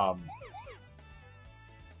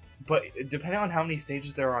 But depending on how many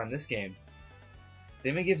stages there are in this game,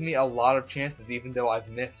 they may give me a lot of chances, even though I've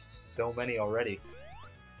missed so many already.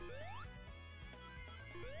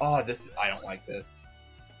 Oh, I don't like this.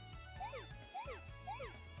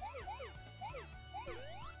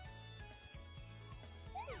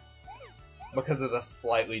 Because of the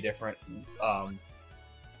slightly different,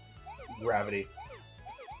 gravity.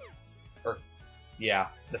 Or, yeah,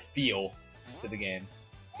 the feel to the game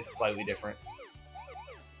is slightly different.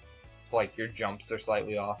 It's like your jumps are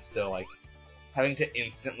slightly off, so like, having to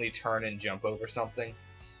instantly turn and jump over something,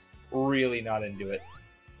 really not into it.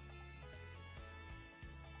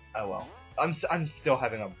 Oh well. I'm still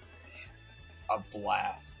having a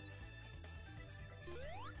blast.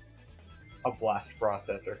 A blast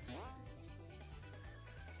processor.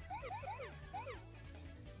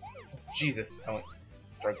 Jesus, I went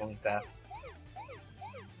struggling fast.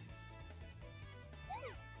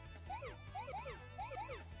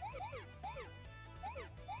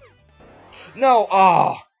 No!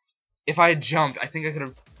 Oh! If I had jumped, I think I could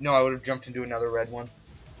have... No, I would have jumped into another red one.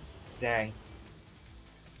 Dang.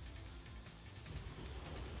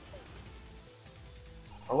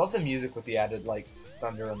 I love the music with the added, like,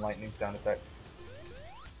 thunder and lightning sound effects.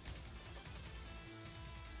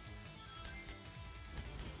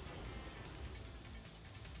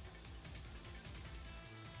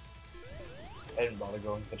 I didn't bother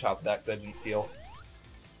going to the top of that because I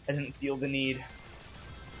didn't feel the need.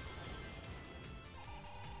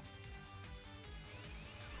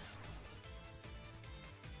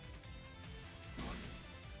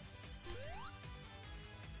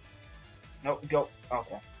 Nope, go.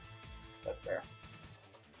 Okay. That's fair.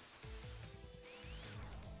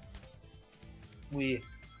 We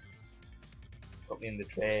put me in the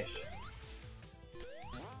trash.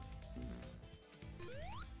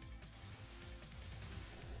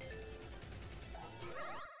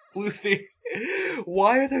 Blue speed.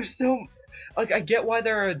 Why are there so... Like, I get why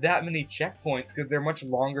there are that many checkpoints, because they're much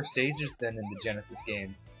longer stages than in the Genesis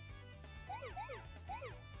games.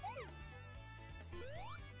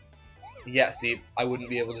 Yeah, see, I wouldn't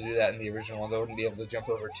be able to do that in the original ones. I wouldn't be able to jump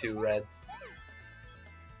over 2 reds.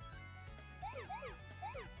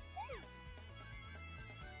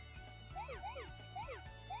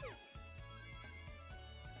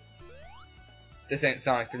 This ain't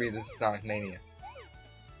Sonic 3, this is Sonic Mania.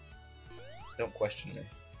 Don't question me.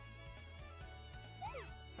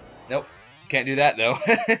 Nope, can't do that though.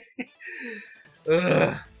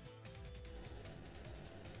 Ugh.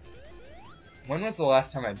 When was the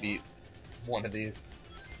last time I beat one of these?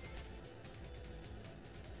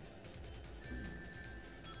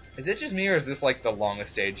 Is it just me, or is this like the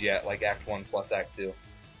longest stage yet? Like Act 1 plus Act 2?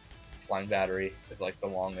 Flying Battery is like the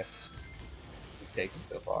longest we've taken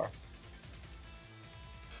so far.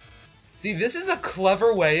 See, this is a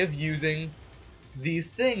clever way of using these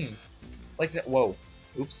things. Like, whoa,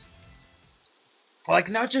 oops.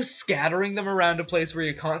 Like, not just scattering them around a place where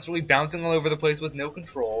you're constantly bouncing all over the place with no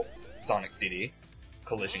control. Sonic CD.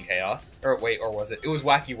 Collision Chaos. Or wait, or was it? It was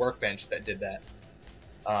Wacky Workbench that did that.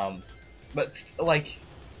 But, like...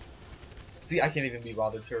 See, I can't even be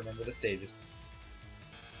bothered to remember the stages.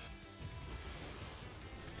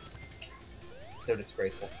 So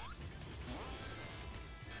disgraceful.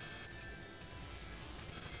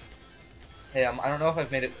 Hey, I don't know if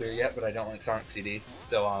I've made it clear yet, but I don't like Sonic CD.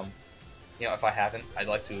 So, you know, if I haven't, I'd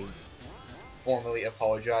like to formally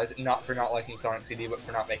apologize. Not for not liking Sonic CD, but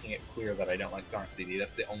for not making it clear that I don't like Sonic CD.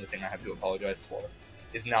 That's the only thing I have to apologize for,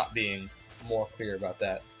 is not being more clear about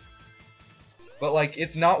that. But, like,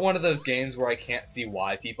 it's not one of those games where I can't see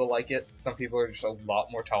why people like it. Some people are just a lot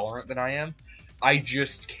more tolerant than I am. I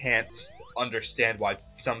just can't understand why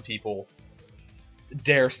some people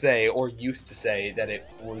dare say, or used to say, that it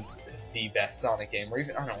was the best Sonic game, or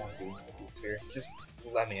even, I don't want to do Infinity Sphere, just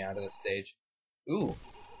let me out of this stage. Ooh.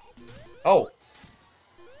 Oh!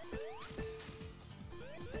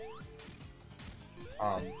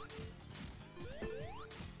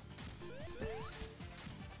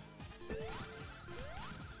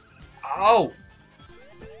 Oh!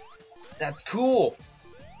 That's cool!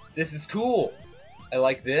 This is cool! I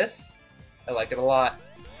like this. I like it a lot.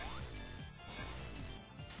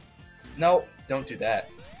 No, don't do that.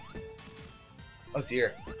 Oh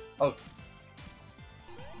dear. Oh.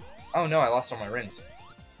 Oh no, I lost all my rings.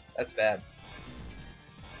 That's bad.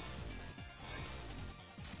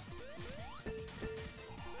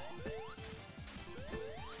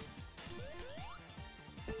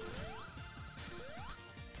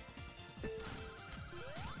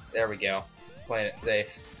 There we go. Playing it safe.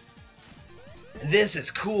 This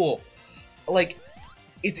is cool! Like,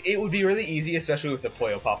 it would be really easy, especially with the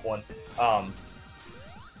Puyo Pop one,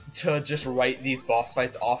 to just write these boss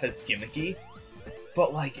fights off as gimmicky.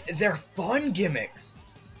 But, like, they're fun gimmicks!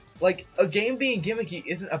 Like, a game being gimmicky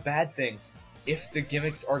isn't a bad thing if the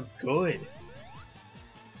gimmicks are good.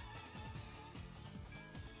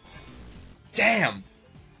 Damn!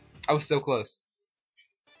 I was so close.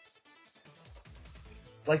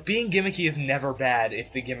 Like, being gimmicky is never bad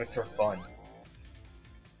if the gimmicks are fun.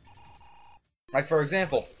 Like, for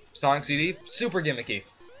example, Sonic CD, super gimmicky.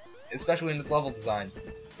 Especially in its level design.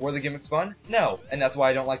 Were the gimmicks fun? No, and that's why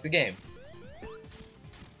I don't like the game.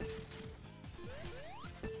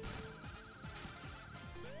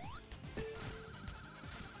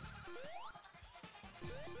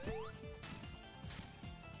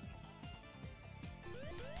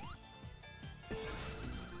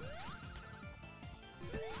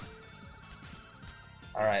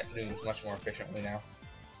 Alright, I'm doing this much more efficiently now.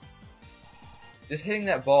 Just hitting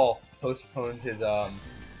that ball postpones his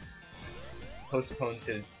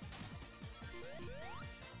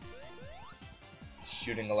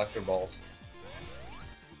shooting electro balls.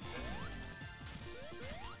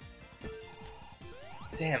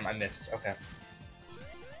 Damn, I missed. Okay.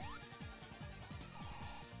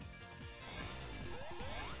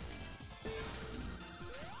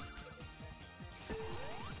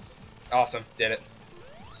 Awesome, did it.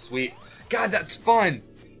 Sweet. God, that's fun!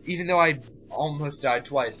 Even though I almost died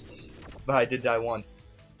twice. But I did die once.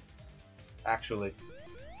 Actually.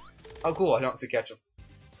 Oh cool, I don't have to catch a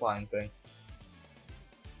flying thing.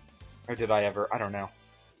 Or did I ever? I don't know.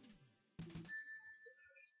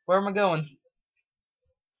 Where am I going?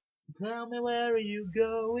 Tell me, where are you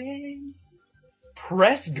going?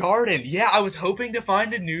 Press Garden! Yeah, I was hoping to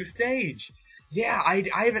find a new stage. Yeah, I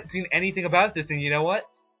haven't seen anything about this, and you know what?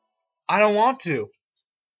 I don't want to.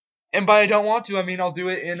 And by I don't want to, I mean I'll do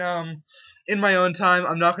it in my own time.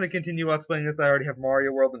 I'm not going to continue let's playing this. I already have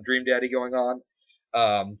Mario World and Dream Daddy going on.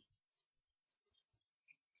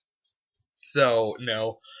 So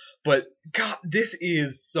no. But God, this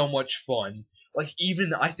is so much fun. Like,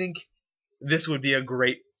 even I think this would be a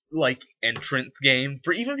great like entrance game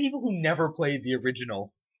for even people who never played the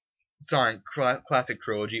original Sonic Classic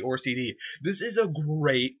Trilogy or CD. This is a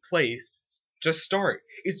great place to start.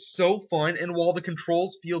 It's so fun, and while the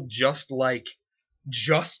controls feel just like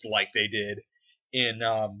they did in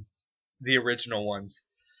the original ones,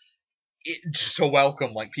 to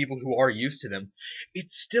welcome like people who are used to them,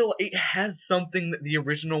 it has something that the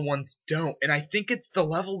original ones don't, and I think it's the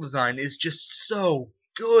level design is just so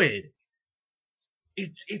good.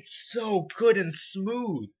 It's so good and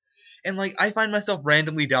smooth. And like I find myself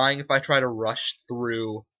randomly dying if I try to rush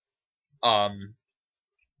through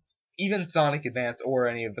even Sonic Advance or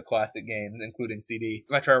any of the classic games, including CD.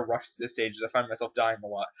 If I try to rush through the stages, I find myself dying a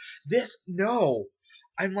lot. This, no.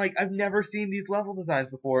 I'm like, I've never seen these level designs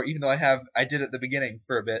before, even though I did at the beginning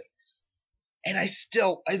for a bit. And I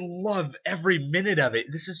love every minute of it.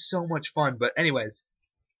 This is so much fun. But anyways,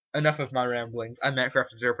 enough of my ramblings. I'm MattCraft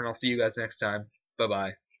Plays, and I'll see you guys next time.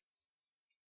 Bye-bye.